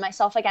defend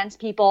myself against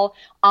people,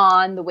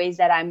 on the ways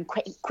that I'm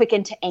quick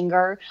into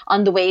anger,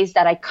 on the ways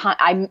that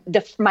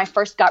my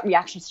first gut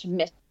reactions to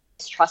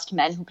mistrust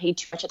men who paid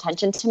too much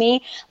attention to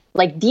me.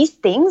 Like, these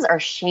things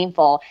are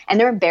shameful and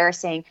they're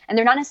embarrassing and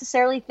they're not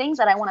necessarily things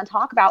that I want to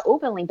talk about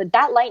openly, but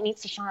that light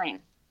needs to shine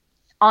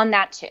on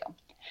that too.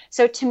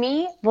 So to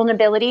me,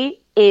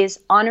 vulnerability is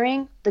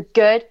honoring the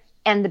good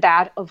and the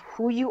bad of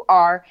who you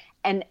are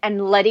and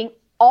letting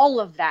all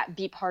of that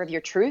be part of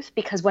your truth,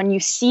 because when you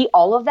see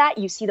all of that,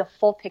 you see the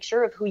full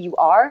picture of who you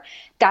are.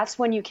 That's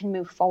when you can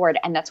move forward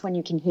and that's when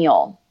you can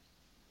heal.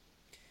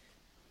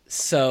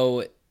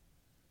 So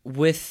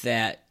with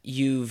that,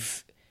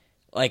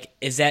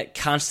 is that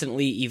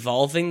constantly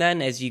evolving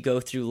then as you go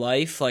through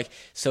life? Like,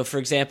 so for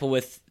example,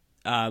 with,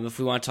 if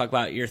we want to talk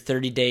about your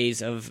 30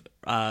 days of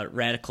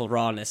radical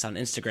rawness on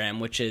Instagram,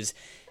 which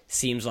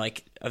seems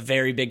like a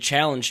very big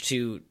challenge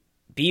to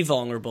be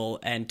vulnerable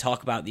and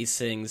talk about these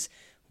things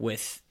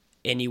with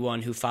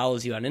anyone who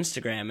follows you on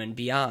Instagram and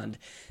beyond.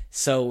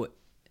 So,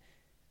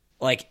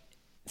 like,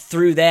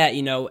 through that,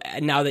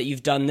 now that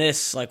you've done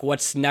this, like,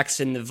 what's next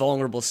in the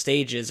vulnerable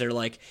stages? Or,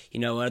 like,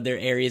 are there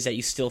areas that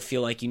you still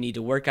feel like you need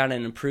to work on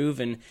and improve?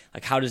 And,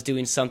 like, how does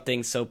doing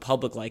something so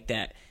public like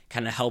that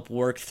kind of help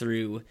work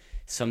through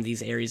some of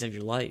these areas of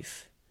your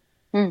life?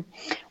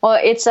 Well,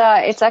 it's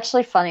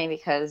actually funny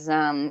because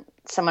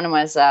someone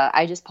was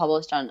I just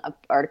published an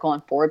article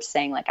on Forbes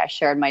saying, like, I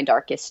shared my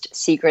darkest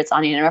secrets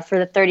on the internet for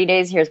the 30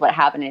 days. Here's what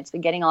happened. And it's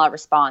been getting a lot of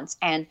response.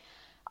 And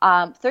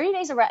 30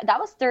 days, that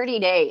was 30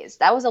 days.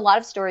 That was a lot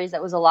of stories.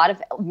 That was a lot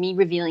of me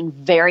revealing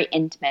very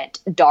intimate,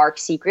 dark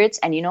secrets.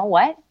 And you know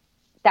what?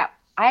 That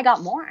I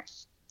got more.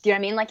 Do you know what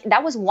I mean? Like,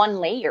 that was one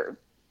layer.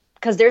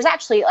 Because there's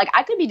actually, like,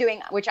 I could be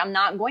doing, which I'm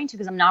not going to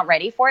because I'm not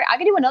ready for it. I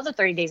could do another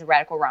 30 days of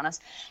radical rawness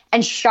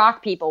and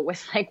shock people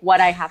with, like, what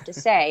I have to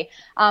say.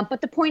 But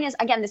the point is,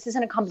 again, this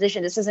isn't a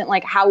competition. This isn't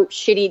like how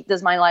shitty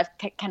does my life,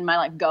 can my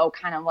life go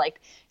kind of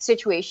like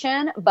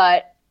situation.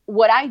 But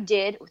what I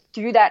did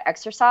through that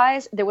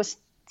exercise, there was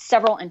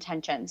several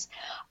intentions.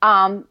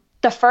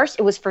 The first,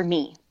 it was for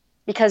me,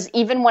 because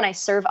even when I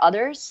serve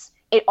others,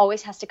 it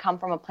always has to come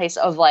from a place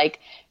of, like,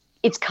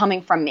 it's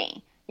coming from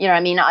me. You know what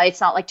I mean?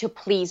 It's not like to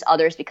please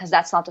others, because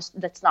that's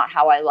not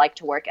how I like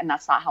to work, and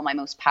that's not how my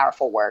most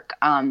powerful work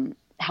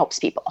helps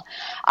people.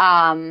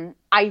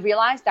 I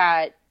realized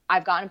that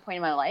I've gotten a point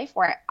in my life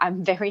where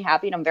I'm very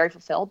happy and I'm very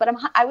fulfilled, but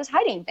I was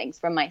hiding things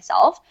from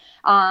myself,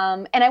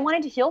 and I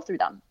wanted to heal through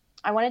them.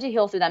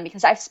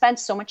 Because I've spent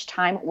so much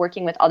time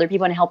working with other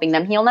people and helping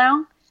them heal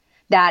now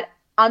that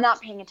I'm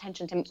not paying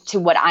attention to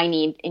what I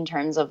need in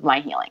terms of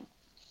my healing.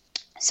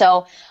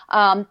 So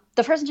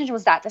the first intention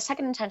was that. The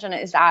second intention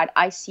is that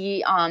I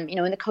see,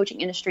 in the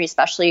coaching industry,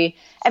 especially,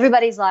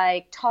 everybody's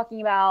like talking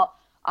about,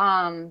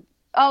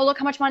 oh, look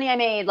how much money I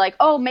made. Like,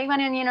 oh, make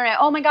money on the internet.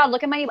 Oh my God,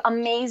 look at my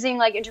amazing,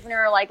 like,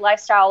 entrepreneur, like,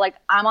 lifestyle. Like,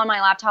 I'm on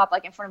my laptop,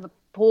 like, in front of a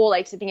pool,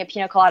 like, sipping a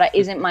pina colada.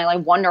 Isn't my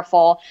life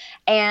wonderful?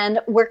 And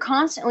we're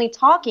constantly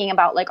talking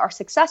about, like, our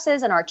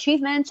successes and our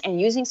achievements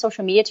and using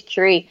social media to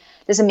curate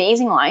this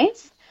amazing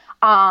life.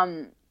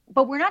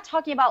 But we're not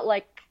talking about,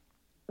 like,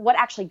 what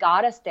actually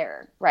got us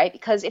there, right?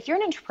 Because if you're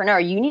an entrepreneur,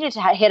 you needed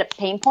to hit a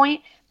pain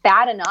point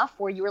bad enough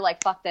where you were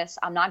like, fuck this,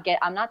 I'm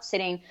not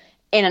sitting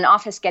in an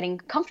office getting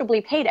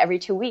comfortably paid every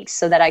 2 weeks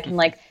so that I can,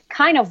 like,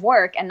 kind of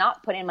work and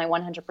not put in my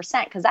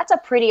 100%, because that's a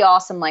pretty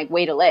awesome, like,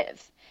 way to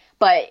live.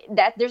 But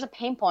that there's a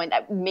pain point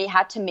that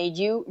made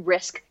you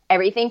risk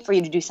everything for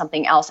you to do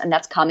something else, and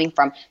that's coming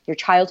from your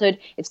childhood.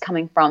 It's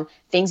coming from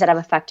things that have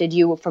affected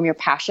you, from your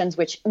passions,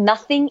 which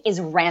nothing is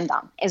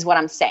random, is what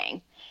I'm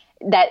saying.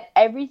 That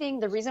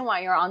everything, the reason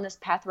why you're on this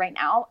path right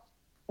now,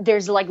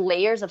 there's, like,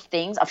 layers of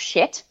things, of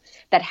shit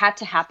that had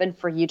to happen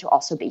for you to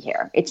also be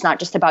here. It's not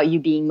just about you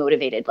being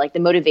motivated. Like,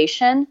 the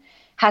motivation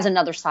has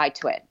another side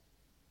to it.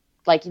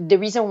 Like, the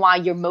reason why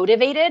you're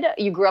motivated,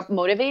 you grew up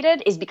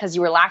motivated, is because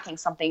you were lacking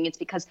something. It's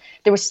because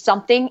there was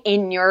something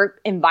in your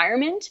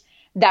environment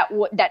that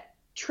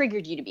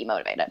triggered you to be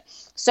motivated.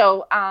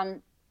 So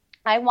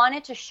I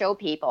wanted to show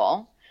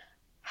people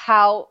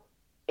how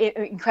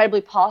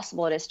incredibly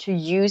possible it is to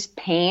use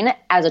pain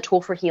as a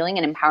tool for healing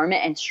and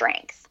empowerment and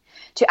strength.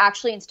 To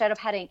actually, instead of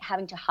having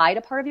to hide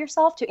a part of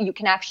yourself, you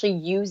can actually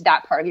use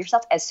that part of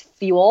yourself as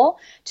fuel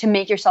to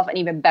make yourself an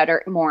even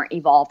better, more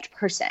evolved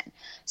person.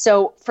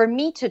 So for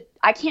me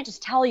I can't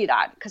just tell you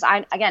that, because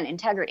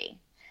integrity.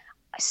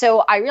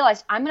 So I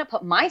realized I'm going to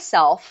put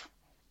myself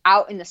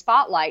out in the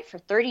spotlight for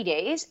 30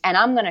 days and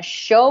I'm going to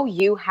show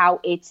you how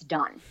it's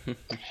done.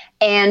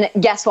 And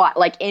guess what?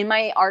 Like in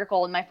my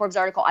article, in my Forbes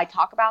article, I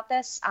talk about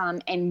this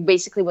and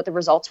basically what the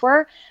results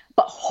were.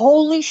 But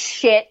holy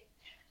shit,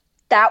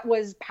 that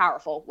was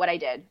powerful what I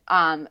did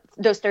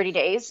those 30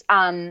 days.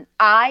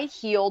 I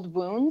healed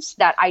wounds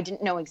that I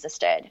didn't know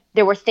existed.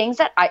 There were things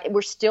that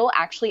were still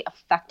actually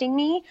affecting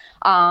me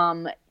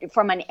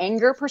from an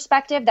anger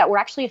perspective that were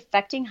actually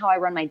affecting how I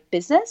run my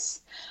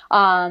business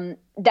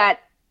that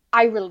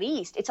I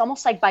released. It's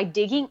almost like by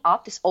digging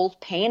up this old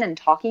pain and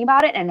talking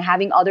about it and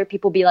having other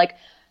people be like,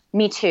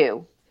 me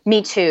too,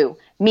 me too,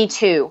 me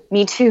too,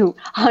 me too,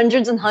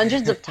 hundreds and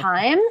hundreds of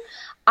times.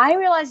 I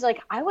realized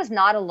like I was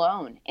not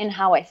alone in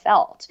how I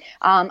felt.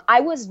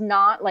 I was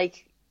not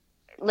like,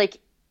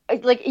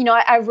 you know,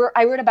 I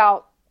wrote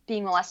about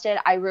being molested.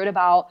 I wrote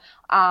about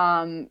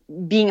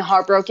being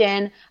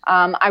heartbroken.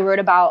 I wrote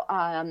about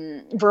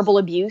verbal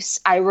abuse.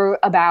 I wrote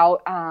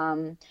about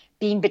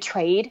being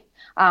betrayed.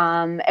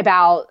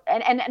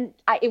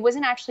 It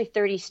wasn't actually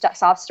 30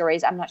 sob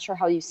stories. I'm not sure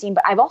how you've seen,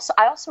 but I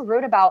also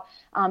wrote about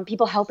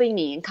people helping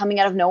me and coming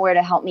out of nowhere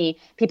to help me,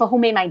 people who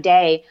made my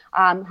day,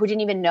 who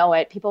didn't even know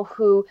it, people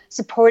who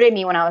supported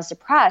me when I was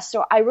depressed.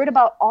 So I wrote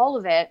about all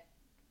of it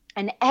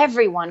and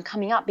everyone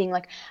coming up being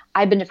like,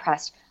 I've been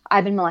depressed.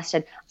 I've been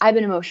molested. I've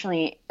been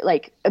emotionally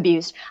like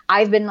abused.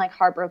 I've been like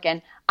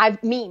heartbroken.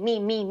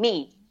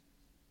 Me.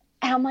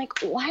 And I'm like,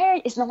 why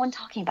is no one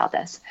talking about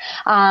this?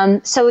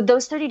 So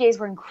those 30 days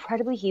were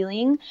incredibly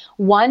healing.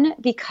 One,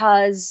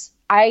 because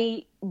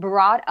I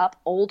brought up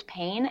old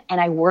pain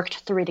and I worked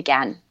through it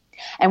again.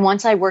 And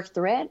once I worked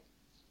through it,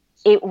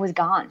 it was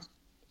gone.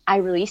 I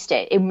released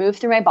it. It moved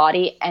through my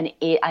body and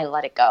I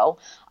let it go.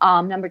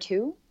 Number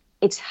two,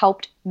 it's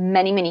helped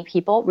many, many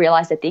people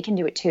realize that they can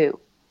do it too.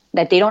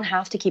 That they don't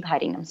have to keep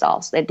hiding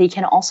themselves, that they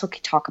can also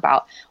talk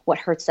about what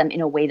hurts them in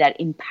a way that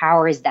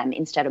empowers them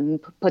instead of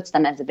puts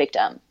them as a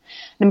victim.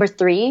 Number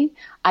three,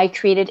 I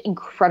created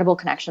incredible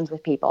connections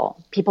with people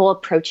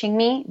approaching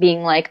me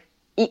being like,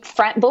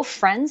 both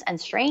friends and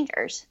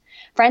strangers,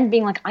 friends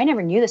being like, I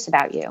never knew this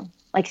about you.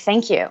 Like,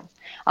 thank you.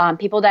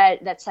 People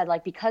that said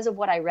like, because of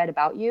what I read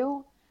about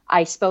you,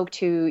 I spoke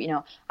to, you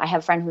know, I have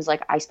a friend who's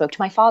like, I spoke to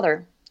my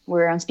father.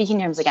 We're on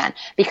speaking terms again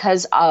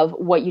because of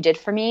what you did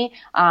for me,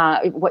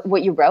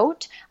 what you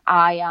wrote.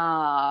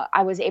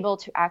 I was able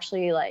to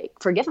actually like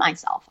forgive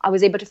myself. I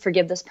was able to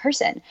forgive this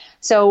person.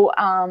 So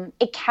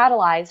it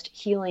catalyzed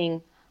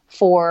healing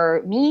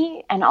for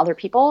me and other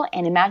people.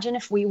 And imagine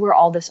if we were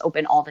all this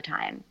open all the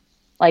time,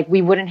 like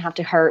we wouldn't have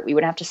to hurt. We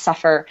wouldn't have to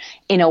suffer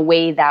in a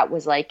way that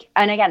was like,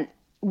 and again,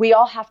 we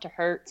all have to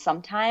hurt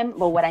sometime,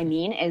 but what I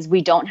mean is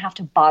we don't have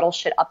to bottle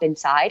shit up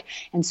inside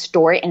and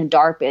store it in a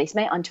dark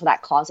basement until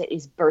that closet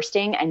is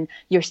bursting and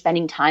you're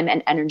spending time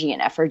and energy and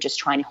effort just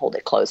trying to hold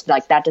it closed.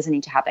 Like that doesn't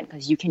need to happen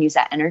because you can use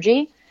that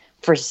energy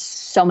for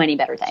so many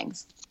better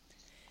things.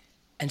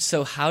 And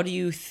so how do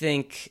you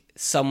think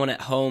someone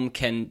at home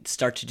can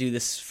start to do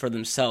this for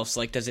themselves?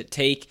 Like, does it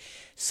take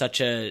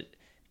such a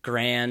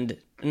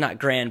not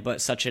grand,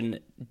 but such a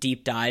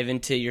deep dive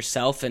into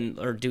yourself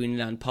or doing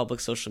it on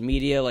public social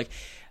media? Like,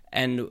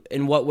 and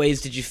in what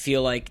ways did you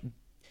feel like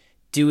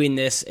doing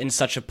this in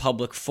such a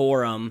public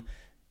forum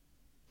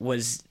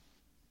was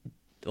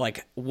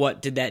like,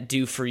 what did that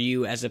do for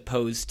you as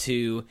opposed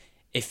to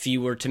if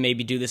you were to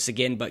maybe do this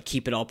again, but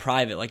keep it all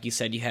private? Like you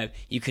said,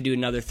 you could do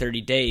another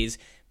 30 days,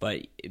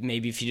 but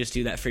maybe if you just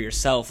do that for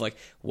yourself, like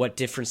what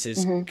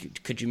differences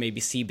could you maybe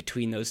see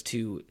between those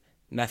two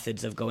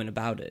methods of going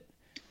about it?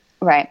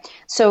 Right.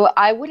 So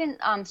I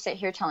wouldn't sit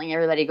here telling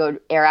everybody go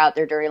air out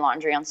their dirty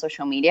laundry on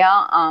social media.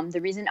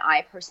 The reason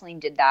I personally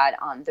did that,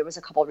 there was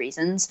a couple of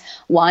reasons.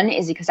 One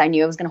is because I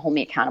knew it was going to hold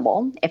me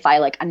accountable. If I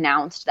like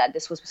announced that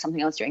this was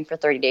something I was doing for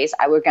 30 days,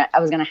 I was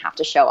going to have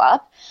to show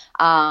up.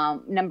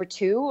 Number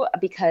two,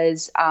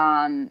 because,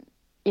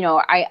 you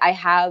know, I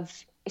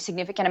have a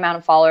significant amount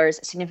of followers,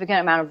 a significant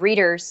amount of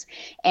readers.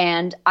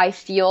 And I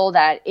feel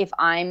that if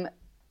I'm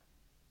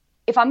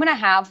going to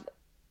have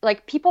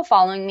like people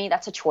following me,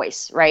 that's a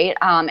choice, right?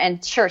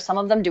 And sure, some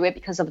of them do it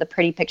because of the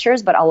pretty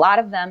pictures, but a lot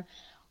of them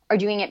are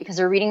doing it because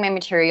they're reading my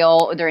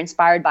material or they're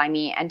inspired by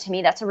me. And to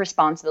me, that's a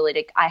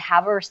responsibility. I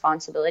have a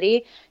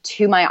responsibility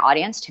to my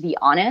audience to be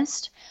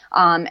honest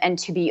and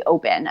to be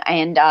open.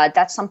 And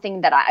that's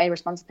something that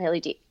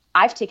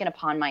I've taken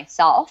upon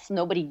myself.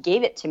 Nobody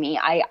gave it to me.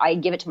 I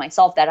give it to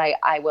myself, that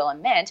I will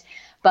admit.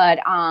 But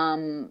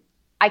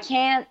I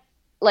can't,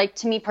 like,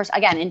 to me,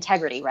 again,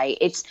 integrity, right?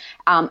 It's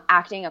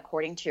acting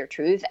according to your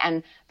truth.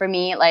 And for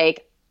me,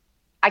 like,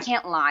 I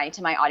can't lie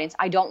to my audience.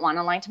 I don't want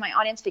to lie to my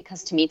audience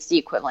because to me, it's the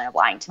equivalent of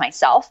lying to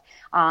myself.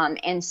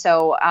 And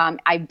so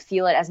I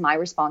feel it as my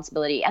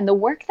responsibility. And the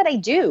work that I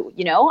do,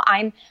 you know,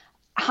 I'm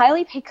a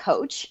highly paid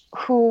coach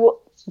who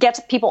gets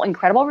people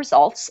incredible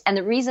results. And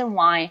the reason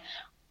why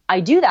I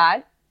do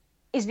that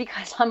is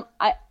because I'm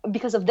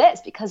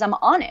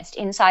honest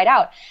inside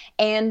out.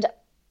 And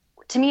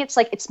to me, it's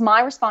like, it's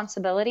my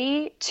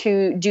responsibility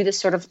to do this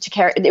sort of,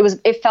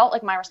 it felt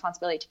like my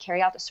responsibility to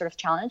carry out this sort of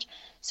challenge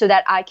so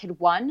that I could,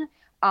 one,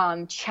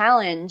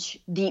 challenge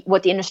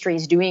what the industry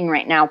is doing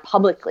right now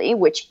publicly,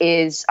 which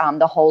is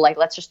the whole, like,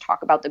 let's just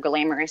talk about the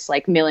glamorous,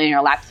 like,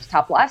 millionaire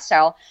laptop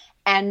lifestyle,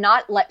 and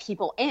not let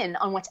people in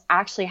on what's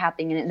actually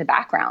happening in the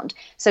background.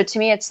 So to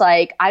me, it's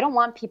like, I don't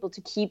want people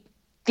to keep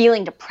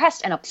feeling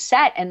depressed and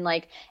upset and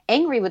like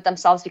angry with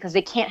themselves because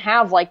they can't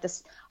have like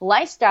this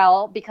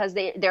lifestyle because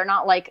they're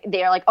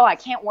like, oh, I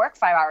can't work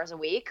 5 hours a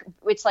week.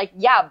 It's like,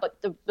 yeah, but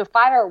the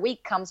 5-hour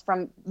week comes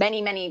from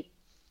many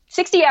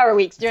 60-hour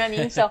weeks. Do you know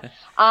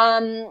what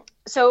I mean?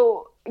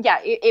 So yeah,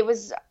 it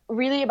was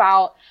really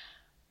about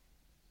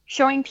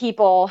showing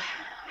people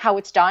how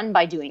it's done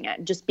by doing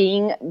it. Just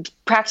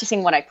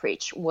practicing what I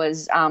preach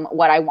was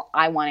what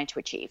I wanted to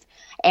achieve.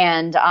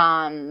 And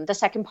the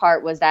second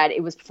part was that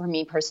it was, for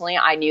me personally,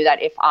 I knew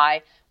that if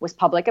I was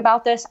public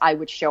about this, I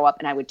would show up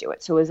and I would do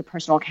it. So it was a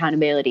personal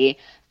accountability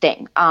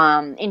thing.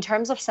 In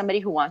terms of somebody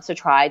who wants to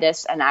try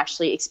this and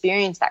actually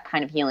experience that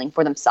kind of healing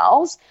for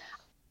themselves,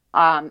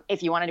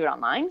 if you want to do it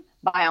online,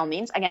 by all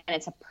means. Again,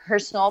 it's a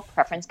personal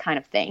preference kind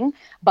of thing.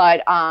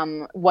 But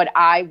what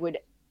I would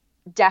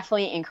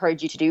definitely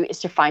encourage you to do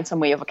is to find some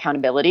way of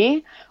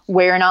accountability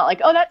where you're not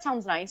like, oh, that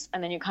sounds nice,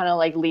 and then you kind of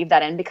like leave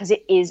that in, because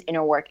it is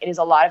inner work. It is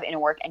a lot of inner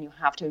work, and you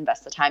have to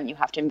invest the time, you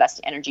have to invest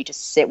the energy to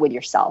sit with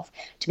yourself,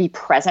 to be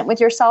present with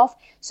yourself.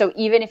 So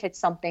even if it's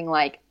something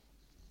like,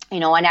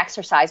 an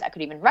exercise I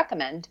could even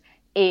recommend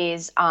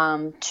is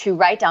to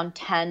write down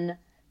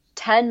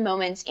 10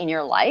 moments in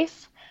your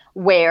life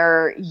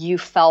where you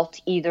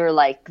felt either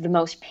like the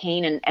most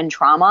pain and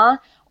trauma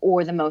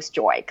or the most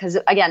joy. Because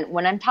again,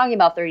 when I'm talking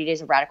about 30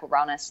 days of radical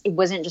wellness, it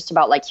wasn't just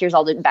about like, here's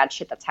all the bad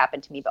shit that's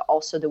happened to me, but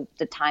also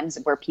the times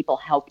where people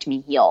helped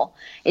me heal.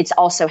 It's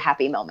also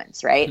happy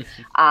moments, right?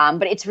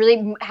 But it's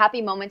really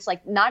happy moments,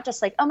 like not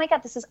just like, oh my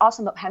God, this is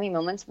awesome, but happy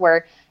moments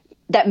where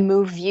that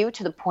move you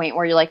to the point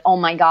where you're like, oh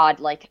my God,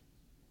 like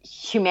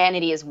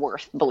humanity is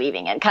worth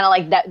believing in. Kind of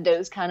like that,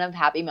 those kind of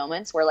happy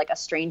moments where like a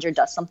stranger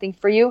does something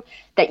for you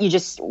that you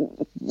just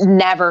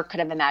never could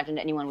have imagined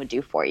anyone would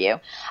do for you.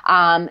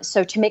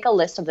 So to make a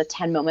list of the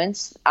 10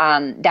 moments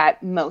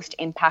that most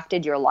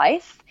impacted your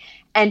life,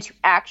 and to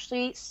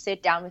actually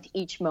sit down with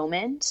each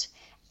moment,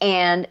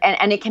 and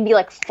it can be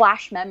like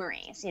flash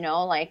memories,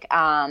 like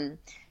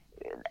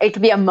it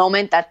could be a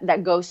moment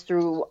that goes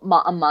through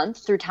a month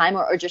through time,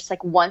 or just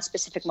like one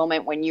specific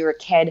moment when you were a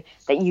kid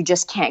that you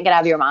just can't get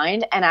out of your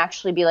mind, and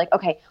actually be like,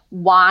 okay,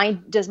 why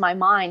does my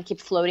mind keep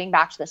floating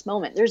back to this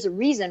moment? There's a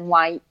reason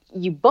why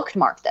you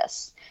bookmark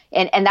this.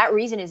 And that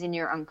reason is in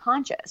your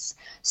unconscious.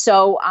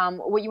 So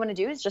what you want to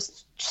do is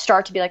just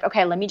start to be like,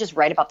 okay, let me just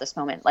write about this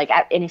moment.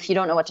 And if you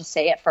don't know what to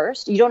say at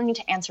first, you don't need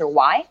to answer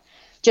why,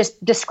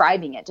 just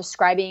describing it,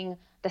 describing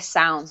the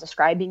sounds,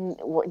 describing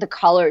the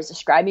colors,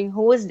 describing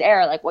who was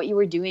there, like what you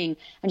were doing,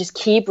 and just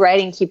keep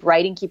writing,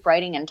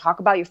 and talk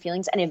about your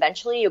feelings. And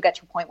eventually you'll get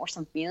to a point where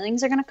some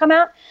feelings are going to come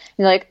out.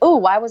 You're like, oh,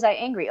 why was I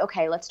angry?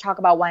 Okay, let's talk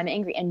about why I'm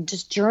angry, and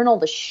just journal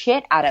the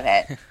shit out of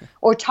it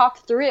or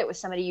talk through it with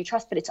somebody you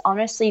trust. But it's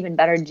honestly even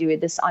better to do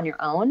this on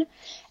your own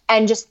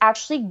and just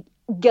actually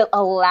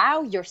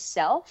allow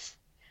yourself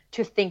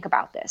to think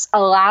about this,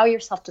 allow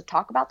yourself to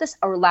talk about this,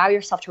 or allow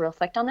yourself to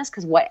reflect on this.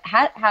 Because what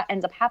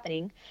ends up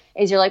happening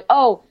is you're like,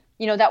 oh,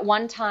 that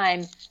one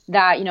time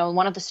that,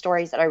 one of the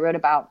stories that I wrote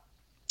about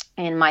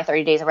in my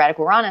 30 Days of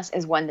Radical Wellness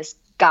is when this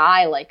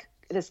guy, like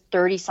this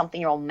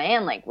 30-something-year-old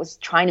man, like was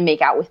trying to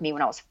make out with me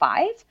when I was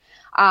 5.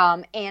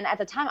 And at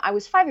the time I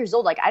was 5 years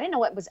old. Like I didn't know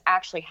what was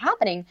actually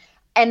happening.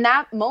 And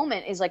that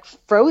moment is like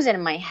frozen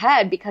in my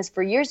head, because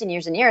for years and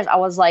years and years, I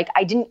was like,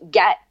 I didn't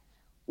get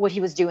what he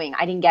was doing.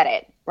 I didn't get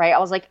it. Right. I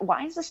was like,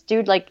 why is this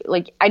dude like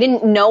I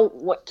didn't know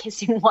what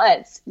kissing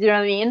was. You know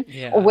what I mean?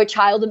 Yeah. Or what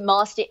child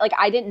molestation. Like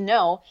I didn't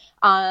know.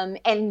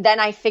 And then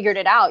I figured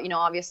it out,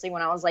 obviously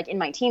when I was like in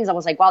my teens. I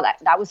was like, wow,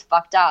 that was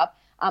fucked up.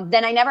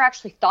 Then I never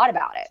actually thought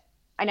about it.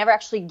 I never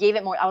actually gave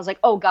it more. I was like,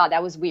 oh God,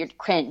 that was weird,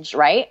 cringe.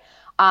 Right.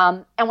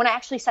 And when I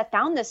actually sat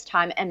down this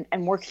time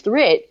and worked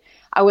through it,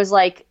 I was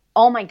like,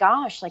 oh my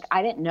gosh, like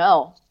I didn't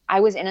know. I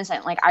was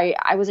innocent. Like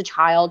I was a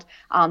child.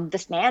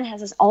 This man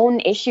has his own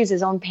issues,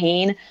 his own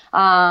pain,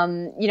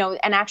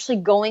 and actually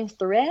going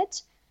through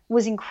it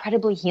was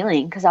incredibly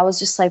healing, because I was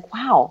just like,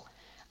 wow,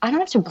 I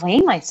don't have to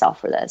blame myself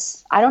for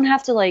this. I don't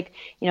have to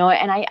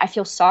and I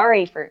feel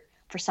sorry for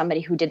somebody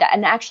who did that.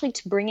 And actually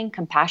to bring in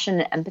compassion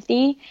and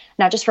empathy,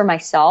 not just for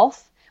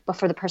myself, but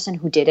for the person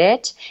who did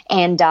it.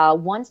 And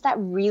once that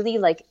really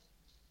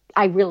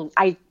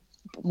I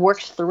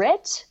worked through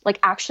it, like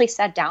actually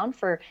sat down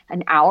for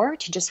an hour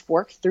to just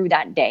work through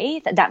that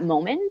day, that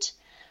moment,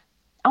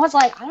 I was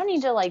like, I don't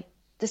need to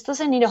this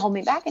doesn't need to hold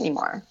me back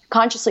anymore,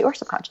 consciously or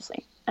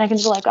subconsciously. And I can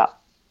just let go.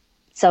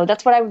 So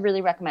that's what I would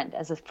really recommend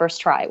as a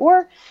first try.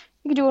 Or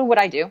you could do what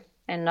I do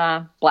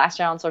and blast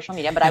it on social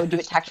media, but I would do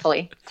it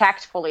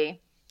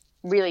tactfully,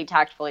 really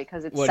tactfully,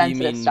 because it's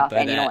sensitive stuff.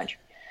 And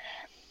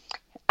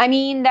I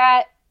mean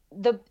that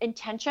the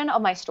intention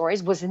of my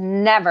stories was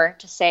never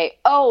to say,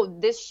 oh,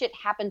 this shit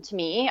happened to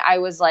me. I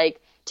was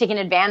like taken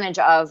advantage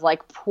of,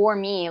 like poor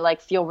me, like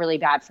feel really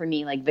bad for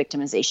me, like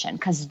victimization.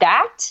 Because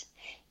that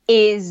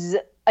is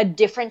a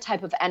different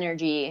type of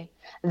energy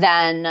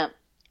than,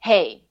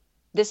 hey,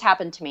 this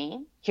happened to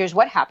me. Here's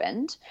what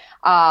happened.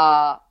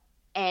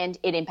 And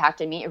it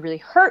impacted me. It really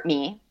hurt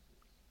me.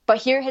 But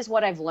here is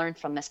what I've learned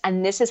from this.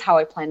 And this is how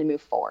I plan to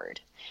move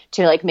forward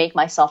to like make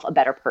myself a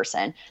better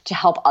person, to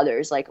help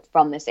others like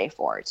from this day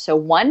forward. So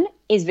one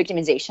is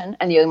victimization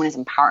and the other one is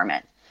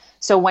empowerment.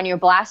 So when you're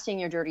blasting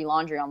your dirty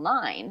laundry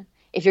online,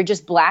 if you're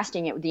just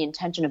blasting it with the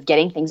intention of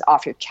getting things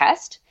off your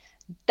chest,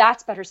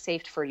 that's better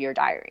saved for your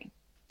diary.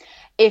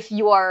 If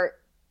you are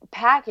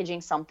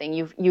packaging something,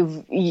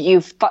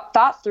 you've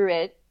thought through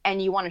it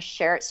and you want to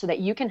share it so that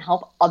you can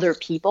help other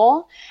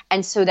people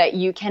and so that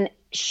you can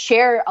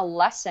share a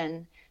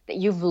lesson that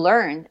you've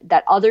learned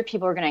that other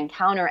people are going to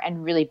encounter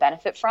and really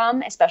benefit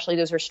from, especially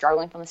those who are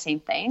struggling from the same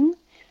thing.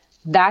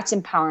 That's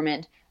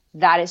empowerment.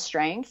 That is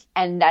strength.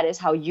 And that is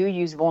how you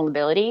use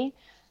vulnerability,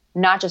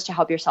 not just to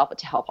help yourself, but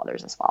to help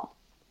others as well.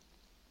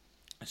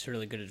 That's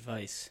really good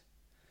advice.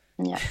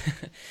 Yeah.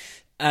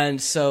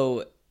 And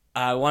so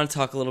I want to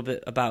talk a little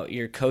bit about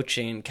your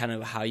coaching and kind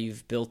of how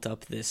you've built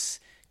up this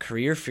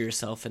career for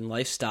yourself and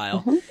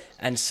lifestyle. Mm-hmm.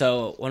 And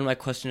so one of my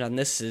questions on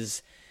this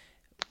is,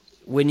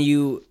 when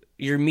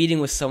you're meeting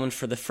with someone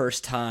for the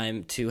first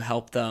time to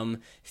help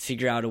them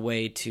figure out a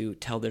way to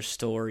tell their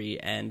story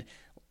and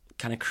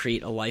kind of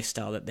create a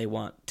lifestyle that they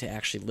want to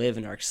actually live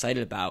and are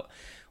excited about,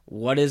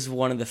 what is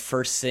one of the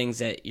first things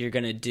that you're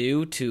going to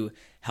do to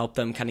help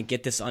them kind of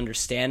get this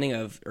understanding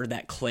of, or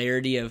that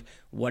clarity of,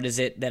 what is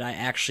it that I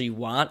actually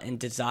want and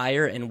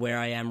desire and where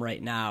I am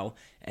right now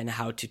and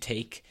how to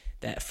take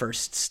that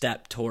first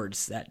step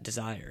towards that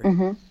desire?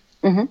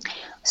 Mm-hmm. Mm-hmm.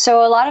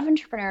 So a lot of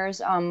entrepreneurs,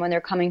 when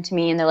they're coming to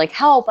me and they're like,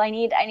 help, I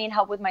need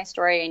help with my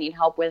story. I need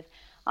help with,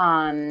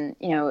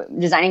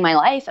 designing my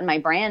life and my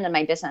brand and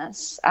my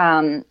business.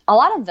 A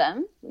lot of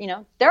them,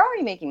 they're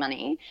already making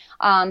money.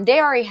 They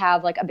already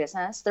have like a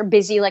business. They're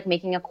busy like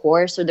making a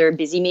course, or they're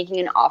busy making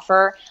an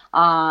offer.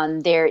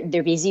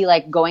 They're busy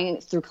like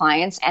going through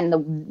clients. And the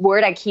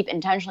word I keep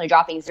intentionally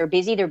dropping is they're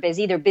busy, they're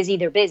busy, they're busy,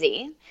 they're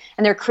busy.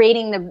 And they're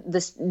creating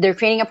they're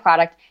creating a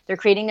product. They're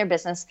creating their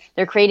business.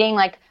 They're creating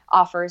like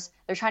offers.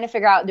 They're trying to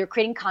figure out, they're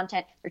creating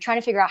content. They're trying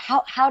to figure out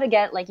how to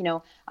get like,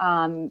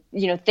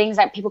 things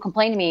that people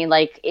complain to me,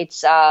 like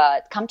it's,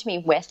 come to me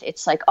with,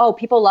 it's like, oh,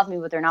 people love me,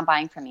 but they're not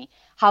buying from me.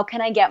 How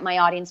can I get my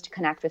audience to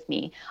connect with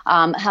me?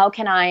 How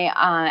can I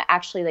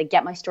actually like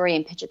get my story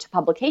and pitch it to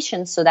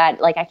publications so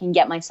that like I can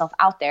get myself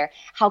out there?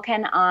 How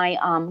can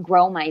I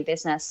grow my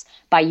business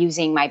by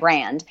using my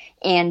brand?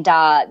 And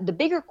the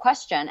bigger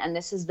question, and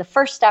this is the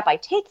first step I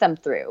take them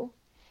through,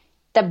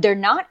 that they're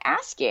not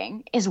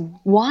asking is,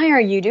 why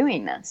are you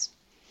doing this?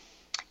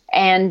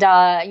 And,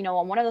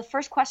 one of the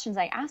first questions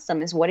I ask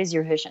them is, what is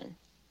your vision?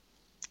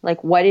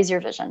 Like, what is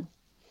your vision?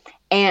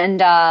 And,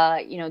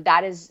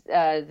 that is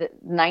the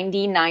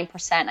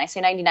 99%. I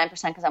say 99%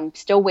 because I'm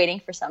still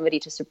waiting for somebody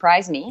to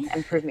surprise me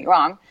and prove me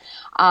wrong.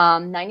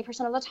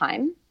 90% of the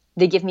time,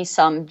 they give me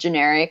some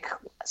generic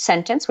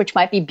sentence, which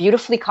might be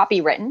beautifully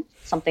copywritten,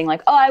 something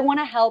like, oh, I want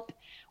to help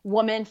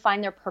women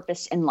find their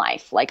purpose in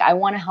life. Like, I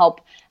want to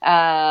help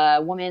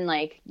women,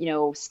 like,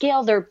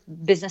 scale their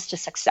business to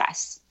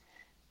success.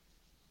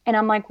 And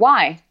I'm like,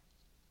 why?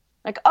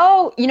 Like,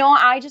 oh,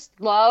 I just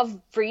love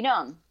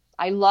freedom.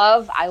 I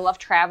love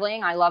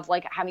traveling. I love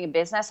like having a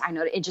business. I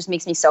know it just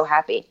makes me so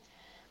happy.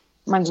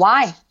 I'm like,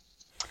 why?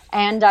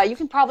 And you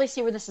can probably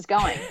see where this is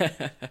going.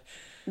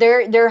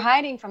 They're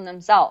hiding from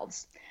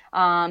themselves.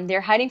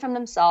 They're hiding from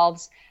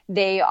themselves.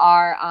 They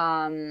are,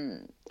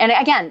 and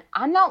again,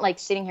 I'm not like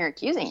sitting here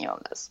accusing you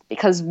of this,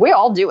 because we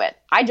all do it.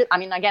 I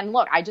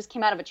just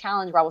came out of a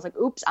challenge where I was like,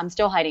 oops, I'm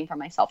still hiding from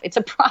myself. It's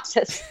a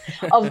process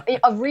of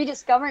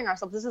rediscovering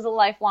ourselves. This is a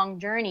lifelong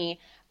journey.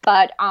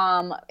 But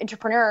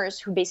entrepreneurs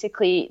who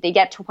basically, they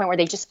get to a point where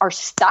they just are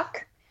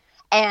stuck.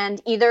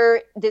 And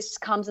either this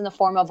comes in the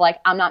form of like,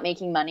 I'm not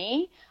making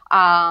money,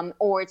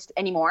 or it's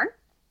anymore.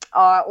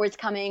 Or it's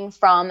coming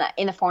from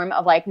in the form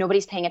of like,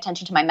 nobody's paying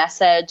attention to my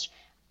message.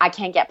 I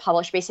can't get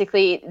published.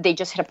 Basically, they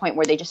just hit a point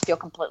where they just feel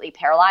completely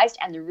paralyzed.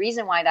 And the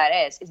reason why that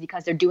is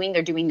because they're doing,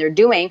 they're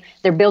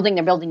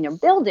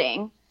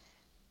building,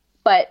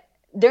 but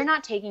they're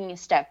not taking a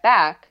step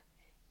back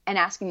and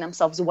asking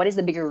themselves, what is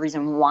the bigger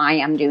reason why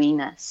I'm doing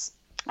this?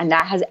 And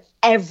that has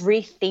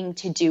everything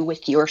to do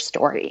with your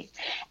story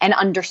and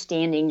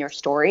understanding your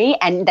story,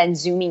 and then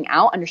zooming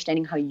out,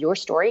 understanding how your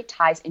story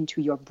ties into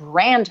your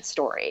brand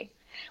story,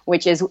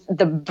 which is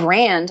the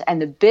brand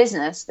and the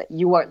business that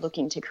you are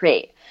looking to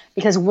create.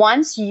 Because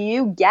once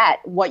you get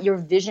what your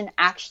vision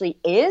actually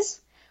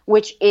is,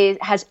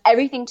 has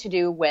everything to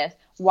do with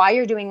why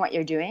you're doing what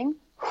you're doing,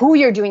 who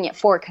you're doing it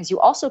for, because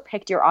you also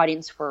picked your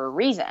audience for a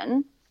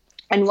reason,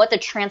 and what the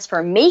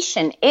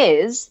transformation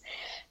is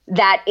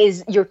that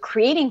is you're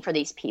creating for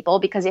these people.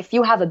 Because if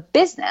you have a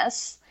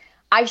business,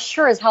 I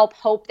sure as hell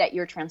hope that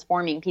you're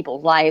transforming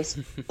people's lives,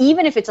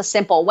 even if it's a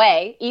simple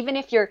way, even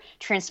if you're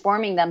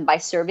transforming them by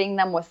serving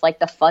them with like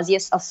the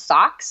fuzziest of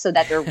socks so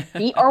that their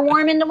feet are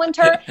warm in the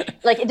winter.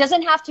 Like, it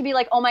doesn't have to be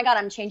like, oh my God,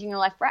 I'm changing your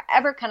life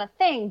forever kind of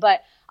thing.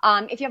 But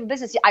if you have a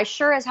business, I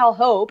sure as hell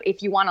hope,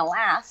 if you want to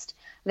last,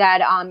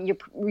 that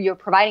you're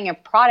providing a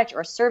product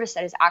or a service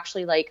that is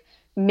actually like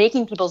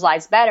making people's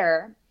lives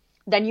better,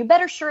 then you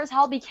better sure as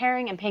hell be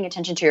caring and paying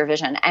attention to your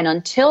vision. And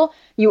until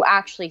you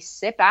actually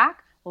sit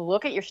back,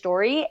 look at your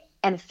story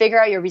and figure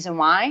out your reason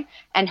why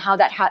and how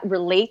that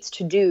relates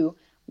to do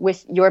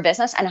with your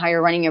business and how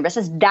you're running your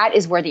business, that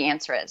is where the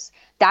answer is.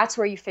 That's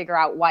where you figure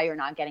out why you're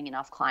not getting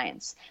enough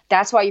clients.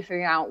 That's why you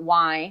figure out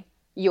why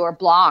you're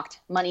blocked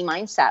money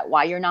mindset,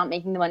 why you're not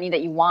making the money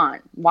that you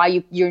want,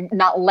 why you're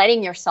not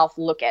letting yourself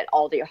look at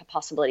all the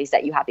possibilities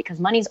that you have, because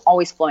money's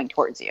always flowing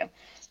towards you.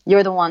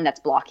 You're the one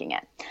that's blocking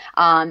it.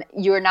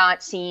 You're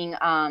not seeing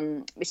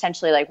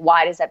essentially like,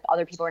 why does that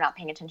other people are not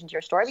paying attention to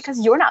your story?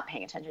 Because you're not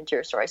paying attention to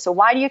your story. So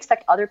why do you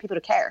expect other people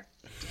to care?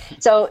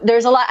 So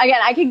there's a lot, again,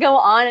 I could go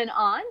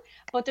on,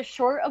 but the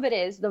short of it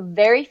is the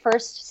very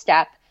first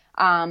step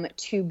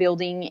to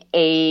building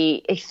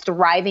a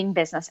thriving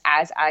business,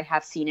 as I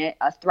have seen it,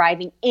 a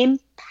thriving,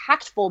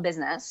 impactful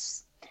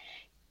business,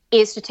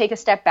 is to take a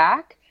step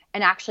back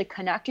and actually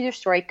connect with your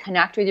story,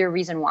 connect with your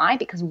reason why,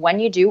 because when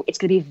you do, it's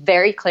going to be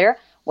very clear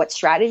what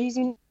strategies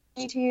you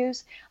need to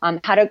use,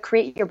 how to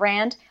create your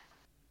brand,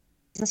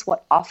 business,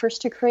 what offers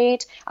to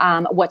create,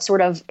 what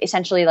sort of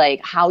essentially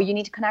like how you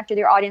need to connect with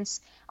your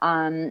audience.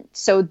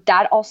 So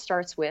that all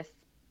starts with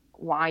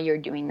why you're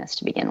doing this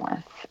to begin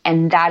with.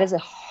 And that is a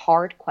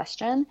hard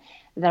question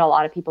that a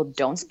lot of people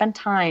don't spend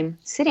time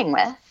sitting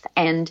with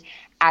and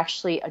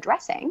actually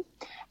addressing.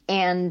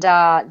 And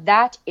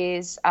that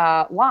is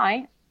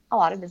why a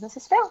lot of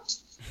businesses fail.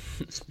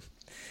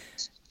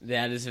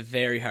 That is a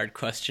very hard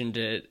question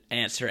to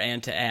answer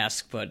and to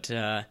ask, but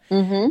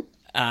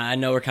I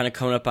know we're kind of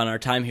coming up on our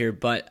time here,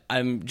 but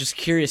I'm just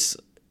curious,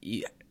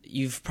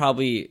 you've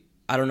probably,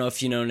 I don't know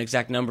if you know an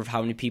exact number of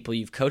how many people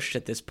you've coached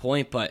at this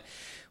point, but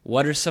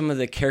what are some of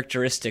the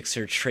characteristics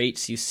or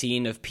traits you've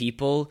seen of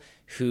people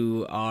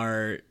who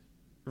are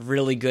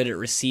really good at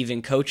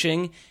receiving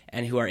coaching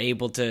and who are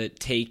able to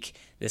take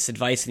this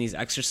advice and these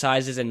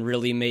exercises and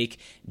really make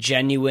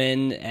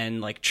genuine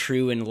and like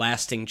true and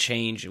lasting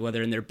change,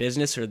 whether in their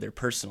business or their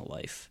personal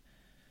life?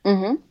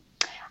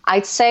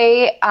 I'd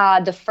say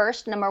the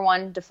first number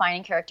one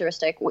defining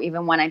characteristic,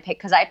 even when I pick,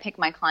 because I pick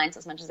my clients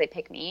as much as they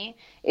pick me,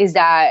 is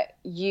that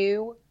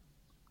you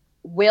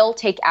will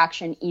take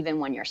action even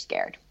when you're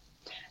scared.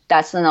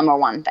 That's the number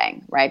one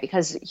thing, right?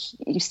 Because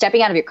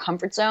stepping out of your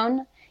comfort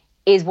zone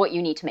is what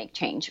you need to make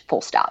change,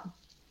 full stop.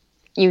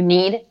 You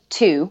need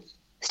to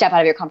step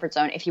out of your comfort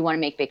zone if you want to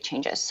make big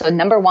changes. So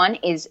number one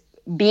is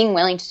being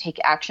willing to take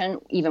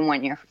action even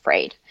when you're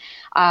afraid.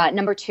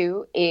 Number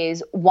two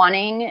is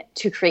wanting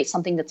to create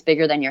something that's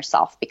bigger than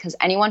yourself, because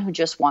anyone who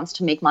just wants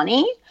to make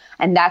money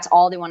and that's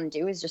all they want to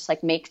do is just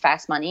like make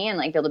fast money and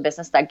like build a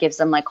business that gives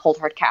them like cold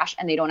hard cash,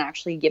 and they don't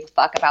actually give a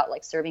fuck about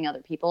like serving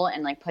other people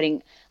and like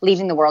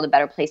leaving the world a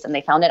better place than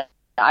they found it.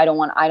 I don't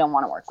want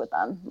to work with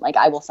them. Like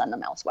I will send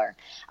them elsewhere.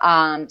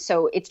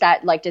 So it's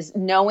that like just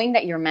knowing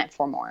that you're meant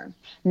for more,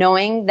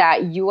 knowing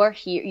that you are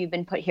here, you've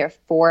been put here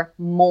for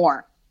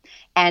more,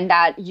 and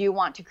that you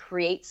want to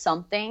create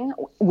something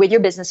with your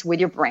business, with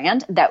your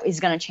brand that is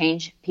going to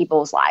change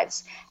people's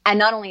lives. And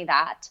not only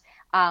that,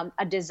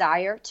 a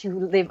desire to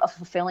live a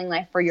fulfilling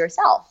life for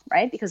yourself,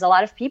 right? Because a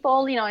lot of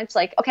people, you know, it's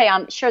like, okay,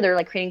 I'm sure they're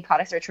like creating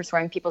products that are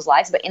transforming people's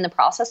lives, but in the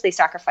process, they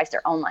sacrifice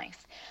their own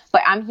life.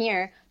 But I'm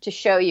here to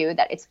show you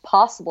that it's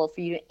possible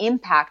for you to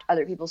impact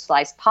other people's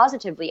lives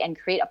positively and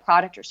create a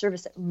product or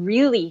service that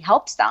really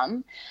helps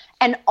them.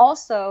 And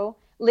also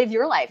live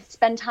your life,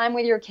 spend time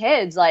with your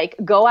kids, like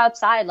go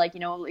outside, like, you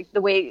know, like the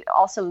way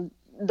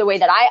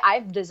that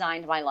I've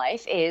designed my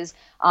life is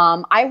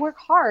I work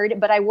hard,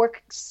 but I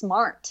work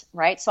smart,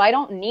 right? So I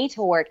don't need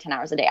to work 10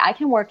 hours a day. I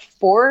can work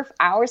 4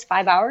 hours,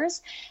 5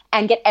 hours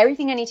and get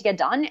everything I need to get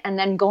done and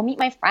then go meet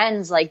my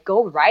friends, like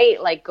go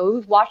write, like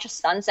go watch a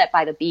sunset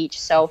by the beach.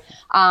 So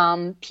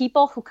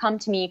people who come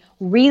to me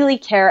really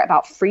care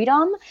about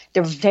freedom.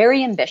 They're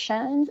very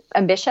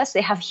ambitious.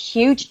 They have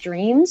huge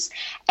dreams,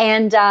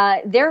 and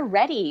they're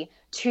ready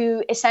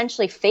to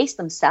essentially face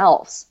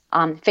themselves,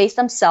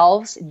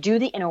 do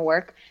the inner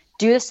work,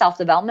 do the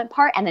self-development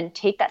part, and then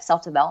take that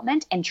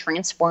self-development and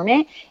transform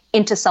it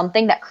into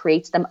something that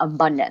creates them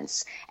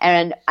abundance.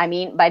 And I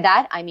mean, by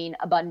that, I mean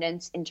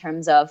abundance in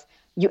terms of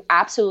you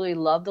absolutely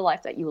love the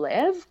life that you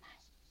live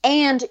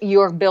and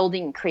you're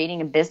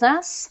creating a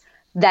business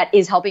that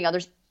is helping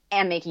others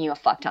and making you a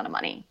fuck ton of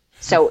money.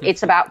 So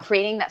it's about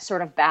creating that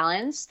sort of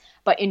balance.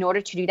 But in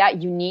order to do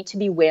that, you need to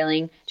be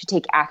willing to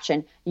take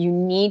action. You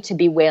need to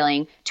be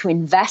willing to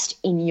invest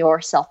in your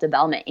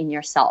self-development, in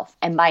yourself.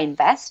 And by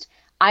invest,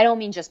 I don't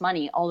mean just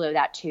money, although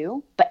that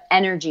too, but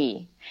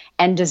energy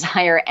and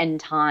desire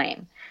and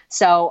time.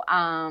 So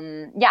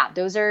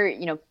those are,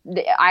 you know,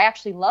 I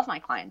actually love my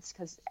clients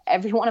because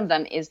every one of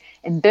them is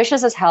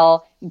ambitious as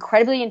hell,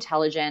 incredibly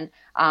intelligent,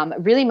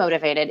 really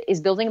motivated,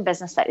 is building a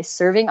business that is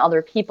serving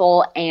other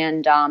people,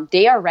 and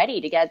they are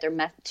ready to get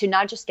to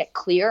not just get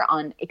clear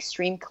on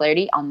extreme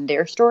clarity on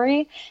their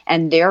story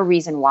and their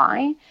reason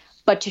why,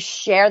 but to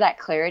share that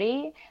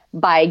clarity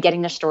by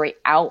getting their story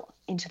out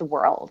into the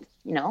world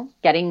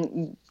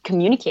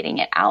communicating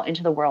it out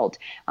into the world.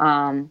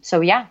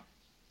 So yeah.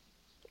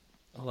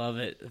 Love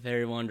it.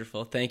 Very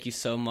wonderful. Thank you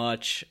so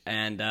much.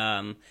 And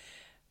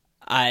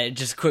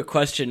just a quick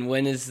question.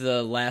 When is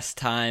the last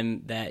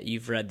time that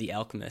you've read The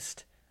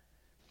Alchemist?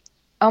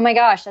 Oh my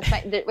gosh,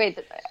 wait,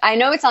 I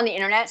know it's on the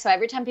internet, so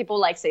every time people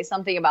like say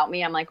something about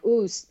me, I'm like,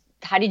 ooh,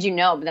 how did you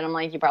know? But then I'm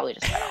like, you probably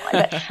just read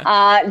online.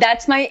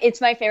 But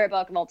it's my favorite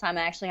book of all time.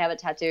 I actually have a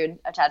tattoo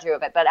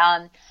of it. But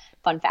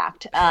fun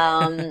fact,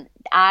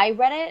 I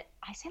read it,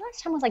 I say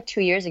last time was like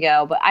 2 years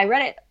ago, but I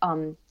read it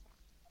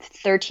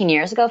 13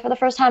 years ago for the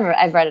first time, or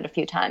I've read it a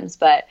few times,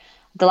 but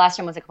the last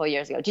time was a couple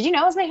years ago. Did you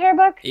know it was my favorite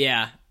book?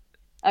 Yeah.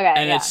 Okay.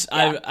 And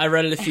I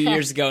read it a few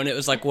years ago, and it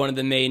was like one of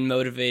the main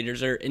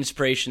motivators or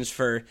inspirations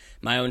for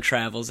my own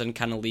travels and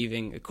kind of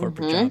leaving a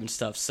corporate job and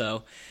stuff.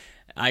 So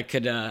I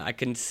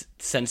can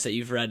sense that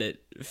you've read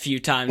it a few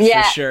times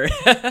for sure.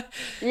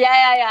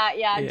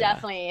 Yeah,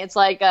 definitely. It's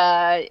like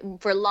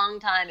for a long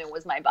time it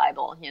was my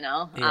Bible,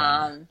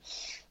 Yeah.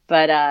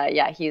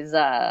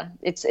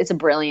 It's a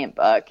brilliant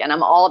book, and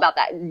I'm all about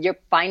that. You're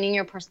finding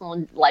your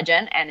personal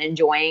legend and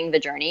enjoying the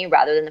journey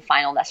rather than the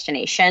final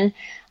destination,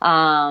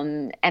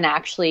 and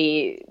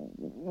actually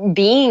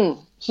being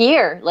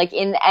here, like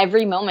in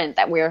every moment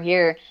that we're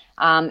here,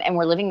 and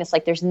we're living this.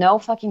 Like, there's no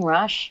fucking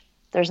rush.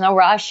 There's no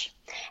rush,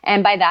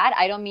 and by that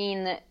I don't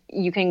mean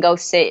you can go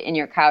sit in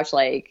your couch,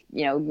 like,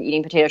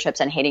 eating potato chips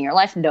and hating your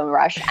life. No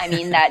rush. I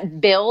mean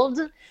that build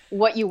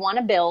what you want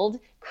to build.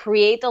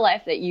 Create the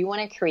life that you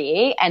want to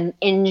create and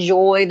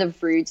enjoy the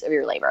fruits of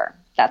your labor.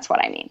 That's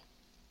what I mean.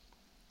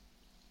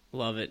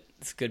 Love it.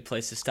 It's a good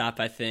place to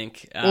stop, I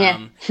think.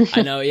 Yeah.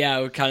 I know,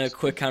 we're kind of a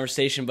quick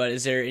conversation, but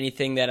is there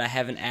anything that I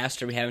haven't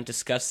asked or we haven't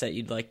discussed that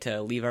you'd like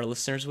to leave our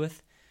listeners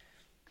with?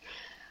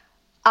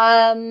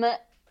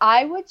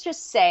 I would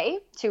just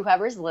say to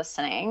whoever's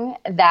listening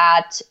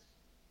that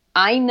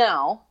I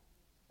know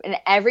in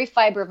every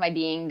fiber of my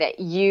being that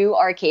you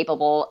are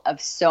capable of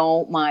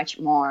so much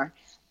more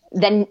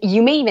than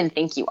you may even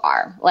think you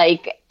are.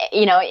 Like,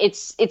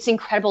 it's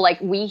incredible. Like,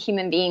 we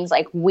human beings,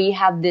 like, we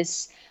have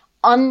this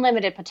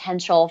unlimited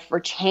potential for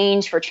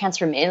change, for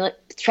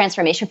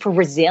transformation, for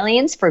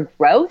resilience, for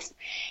growth.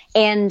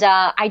 And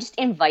I just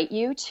invite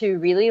you to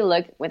really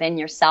look within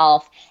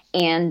yourself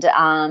and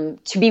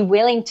to be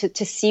willing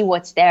to see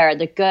what's there,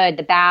 the good,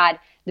 the bad,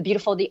 the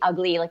beautiful, the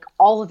ugly, like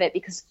all of it,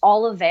 because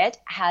all of it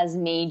has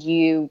made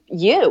you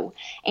you.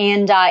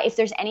 And if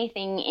there's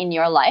anything in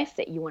your life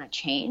that you want to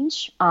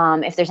change,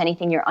 if there's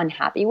anything you're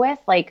unhappy with,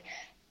 like,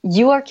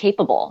 you are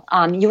capable.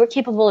 You are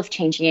capable of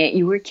changing it.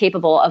 You are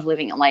capable of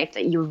living a life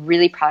that you're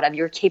really proud of.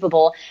 You're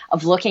capable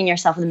of looking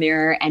yourself in the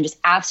mirror and just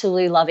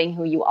absolutely loving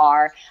who you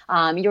are.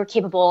 You're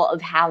capable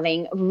of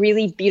having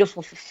really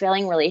beautiful,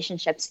 fulfilling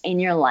relationships in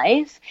your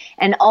life,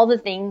 and all the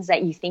things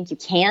that you think you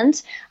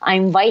can't. I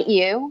invite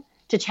you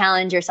to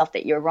challenge yourself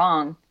that you're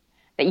wrong,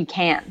 that you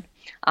can.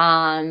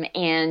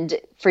 And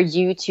for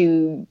you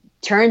to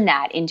turn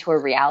that into a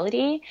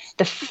reality,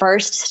 the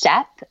first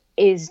step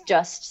is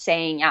just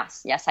saying,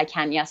 yes, I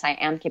can. Yes, I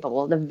am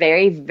capable. The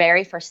very,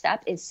 very first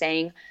step is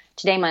saying,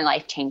 today my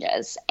life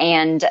changes.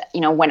 And,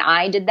 when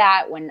I did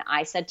that, when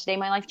I said today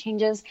my life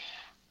changes,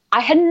 I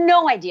had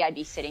no idea I'd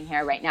be sitting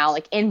here right now,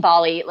 like in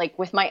Bali, like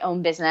with my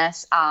own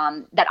business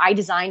that I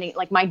designed,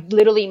 like my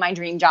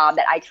dream job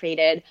that I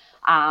created,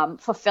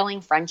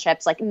 fulfilling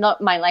friendships. Like, no,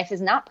 my life is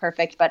not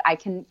perfect, but I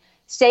can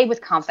say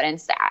with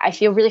confidence that I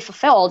feel really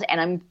fulfilled,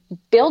 and I'm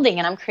building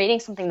and I'm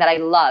creating something that I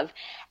love.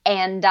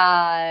 And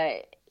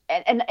I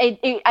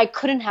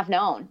couldn't have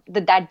known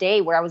that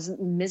day where I was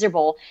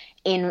miserable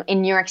in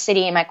New York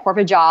City in my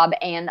corporate job,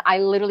 and I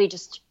literally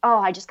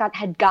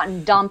had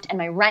gotten dumped, and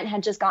my rent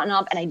had just gotten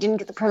up, and I didn't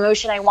get the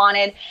promotion I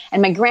wanted,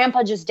 and my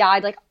grandpa just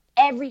died. Like,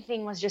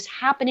 everything was just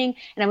happening,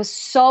 and I was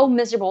so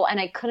miserable, and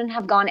I couldn't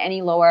have gone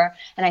any lower.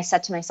 And I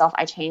said to myself,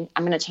 I'm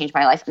going to change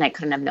my life, and I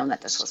couldn't have known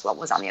that this was what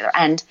was on the other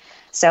end.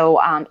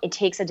 So it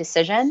takes a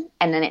decision,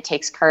 and then it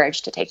takes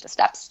courage to take the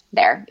steps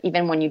there,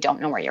 even when you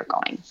don't know where you're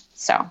going.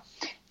 So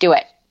do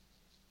it.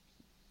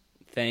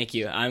 Thank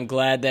you. I'm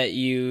glad that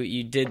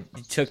you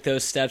took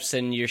those steps,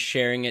 and you're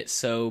sharing it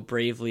so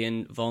bravely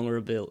and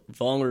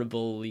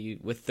vulnerably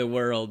with the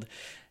world,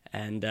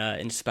 and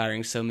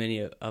inspiring so many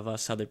of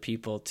us other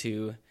people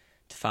to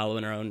follow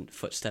in our own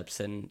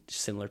footsteps and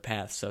similar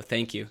paths. So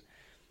thank you.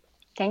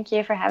 Thank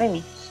you for having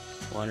me.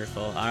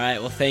 Wonderful. All right.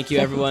 Well, thank you,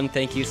 everyone.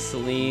 Thank you,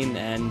 Celinne,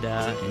 and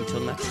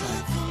until next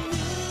time.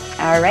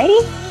 All righty.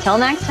 Till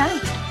next time.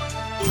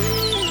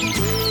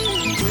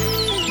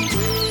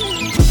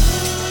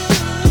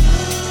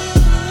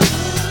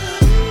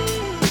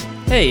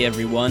 Hey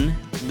everyone,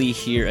 Lee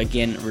here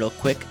again real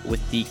quick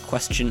with the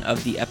question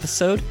of the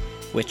episode,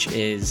 which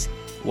is,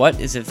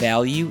 what is a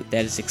value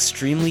that is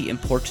extremely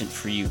important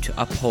for you to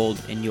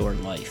uphold in your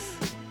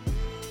life?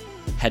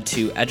 Head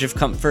to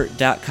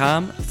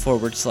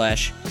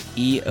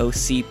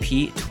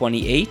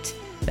edgeofcomfort.com/EOCP28,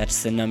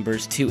 that's the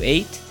numbers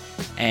 28,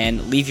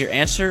 and leave your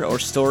answer or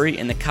story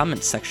in the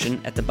comments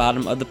section at the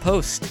bottom of the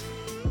post.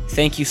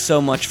 Thank you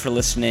so much for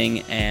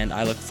listening, and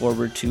I look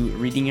forward to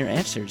reading your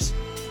answers.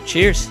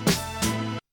 Cheers!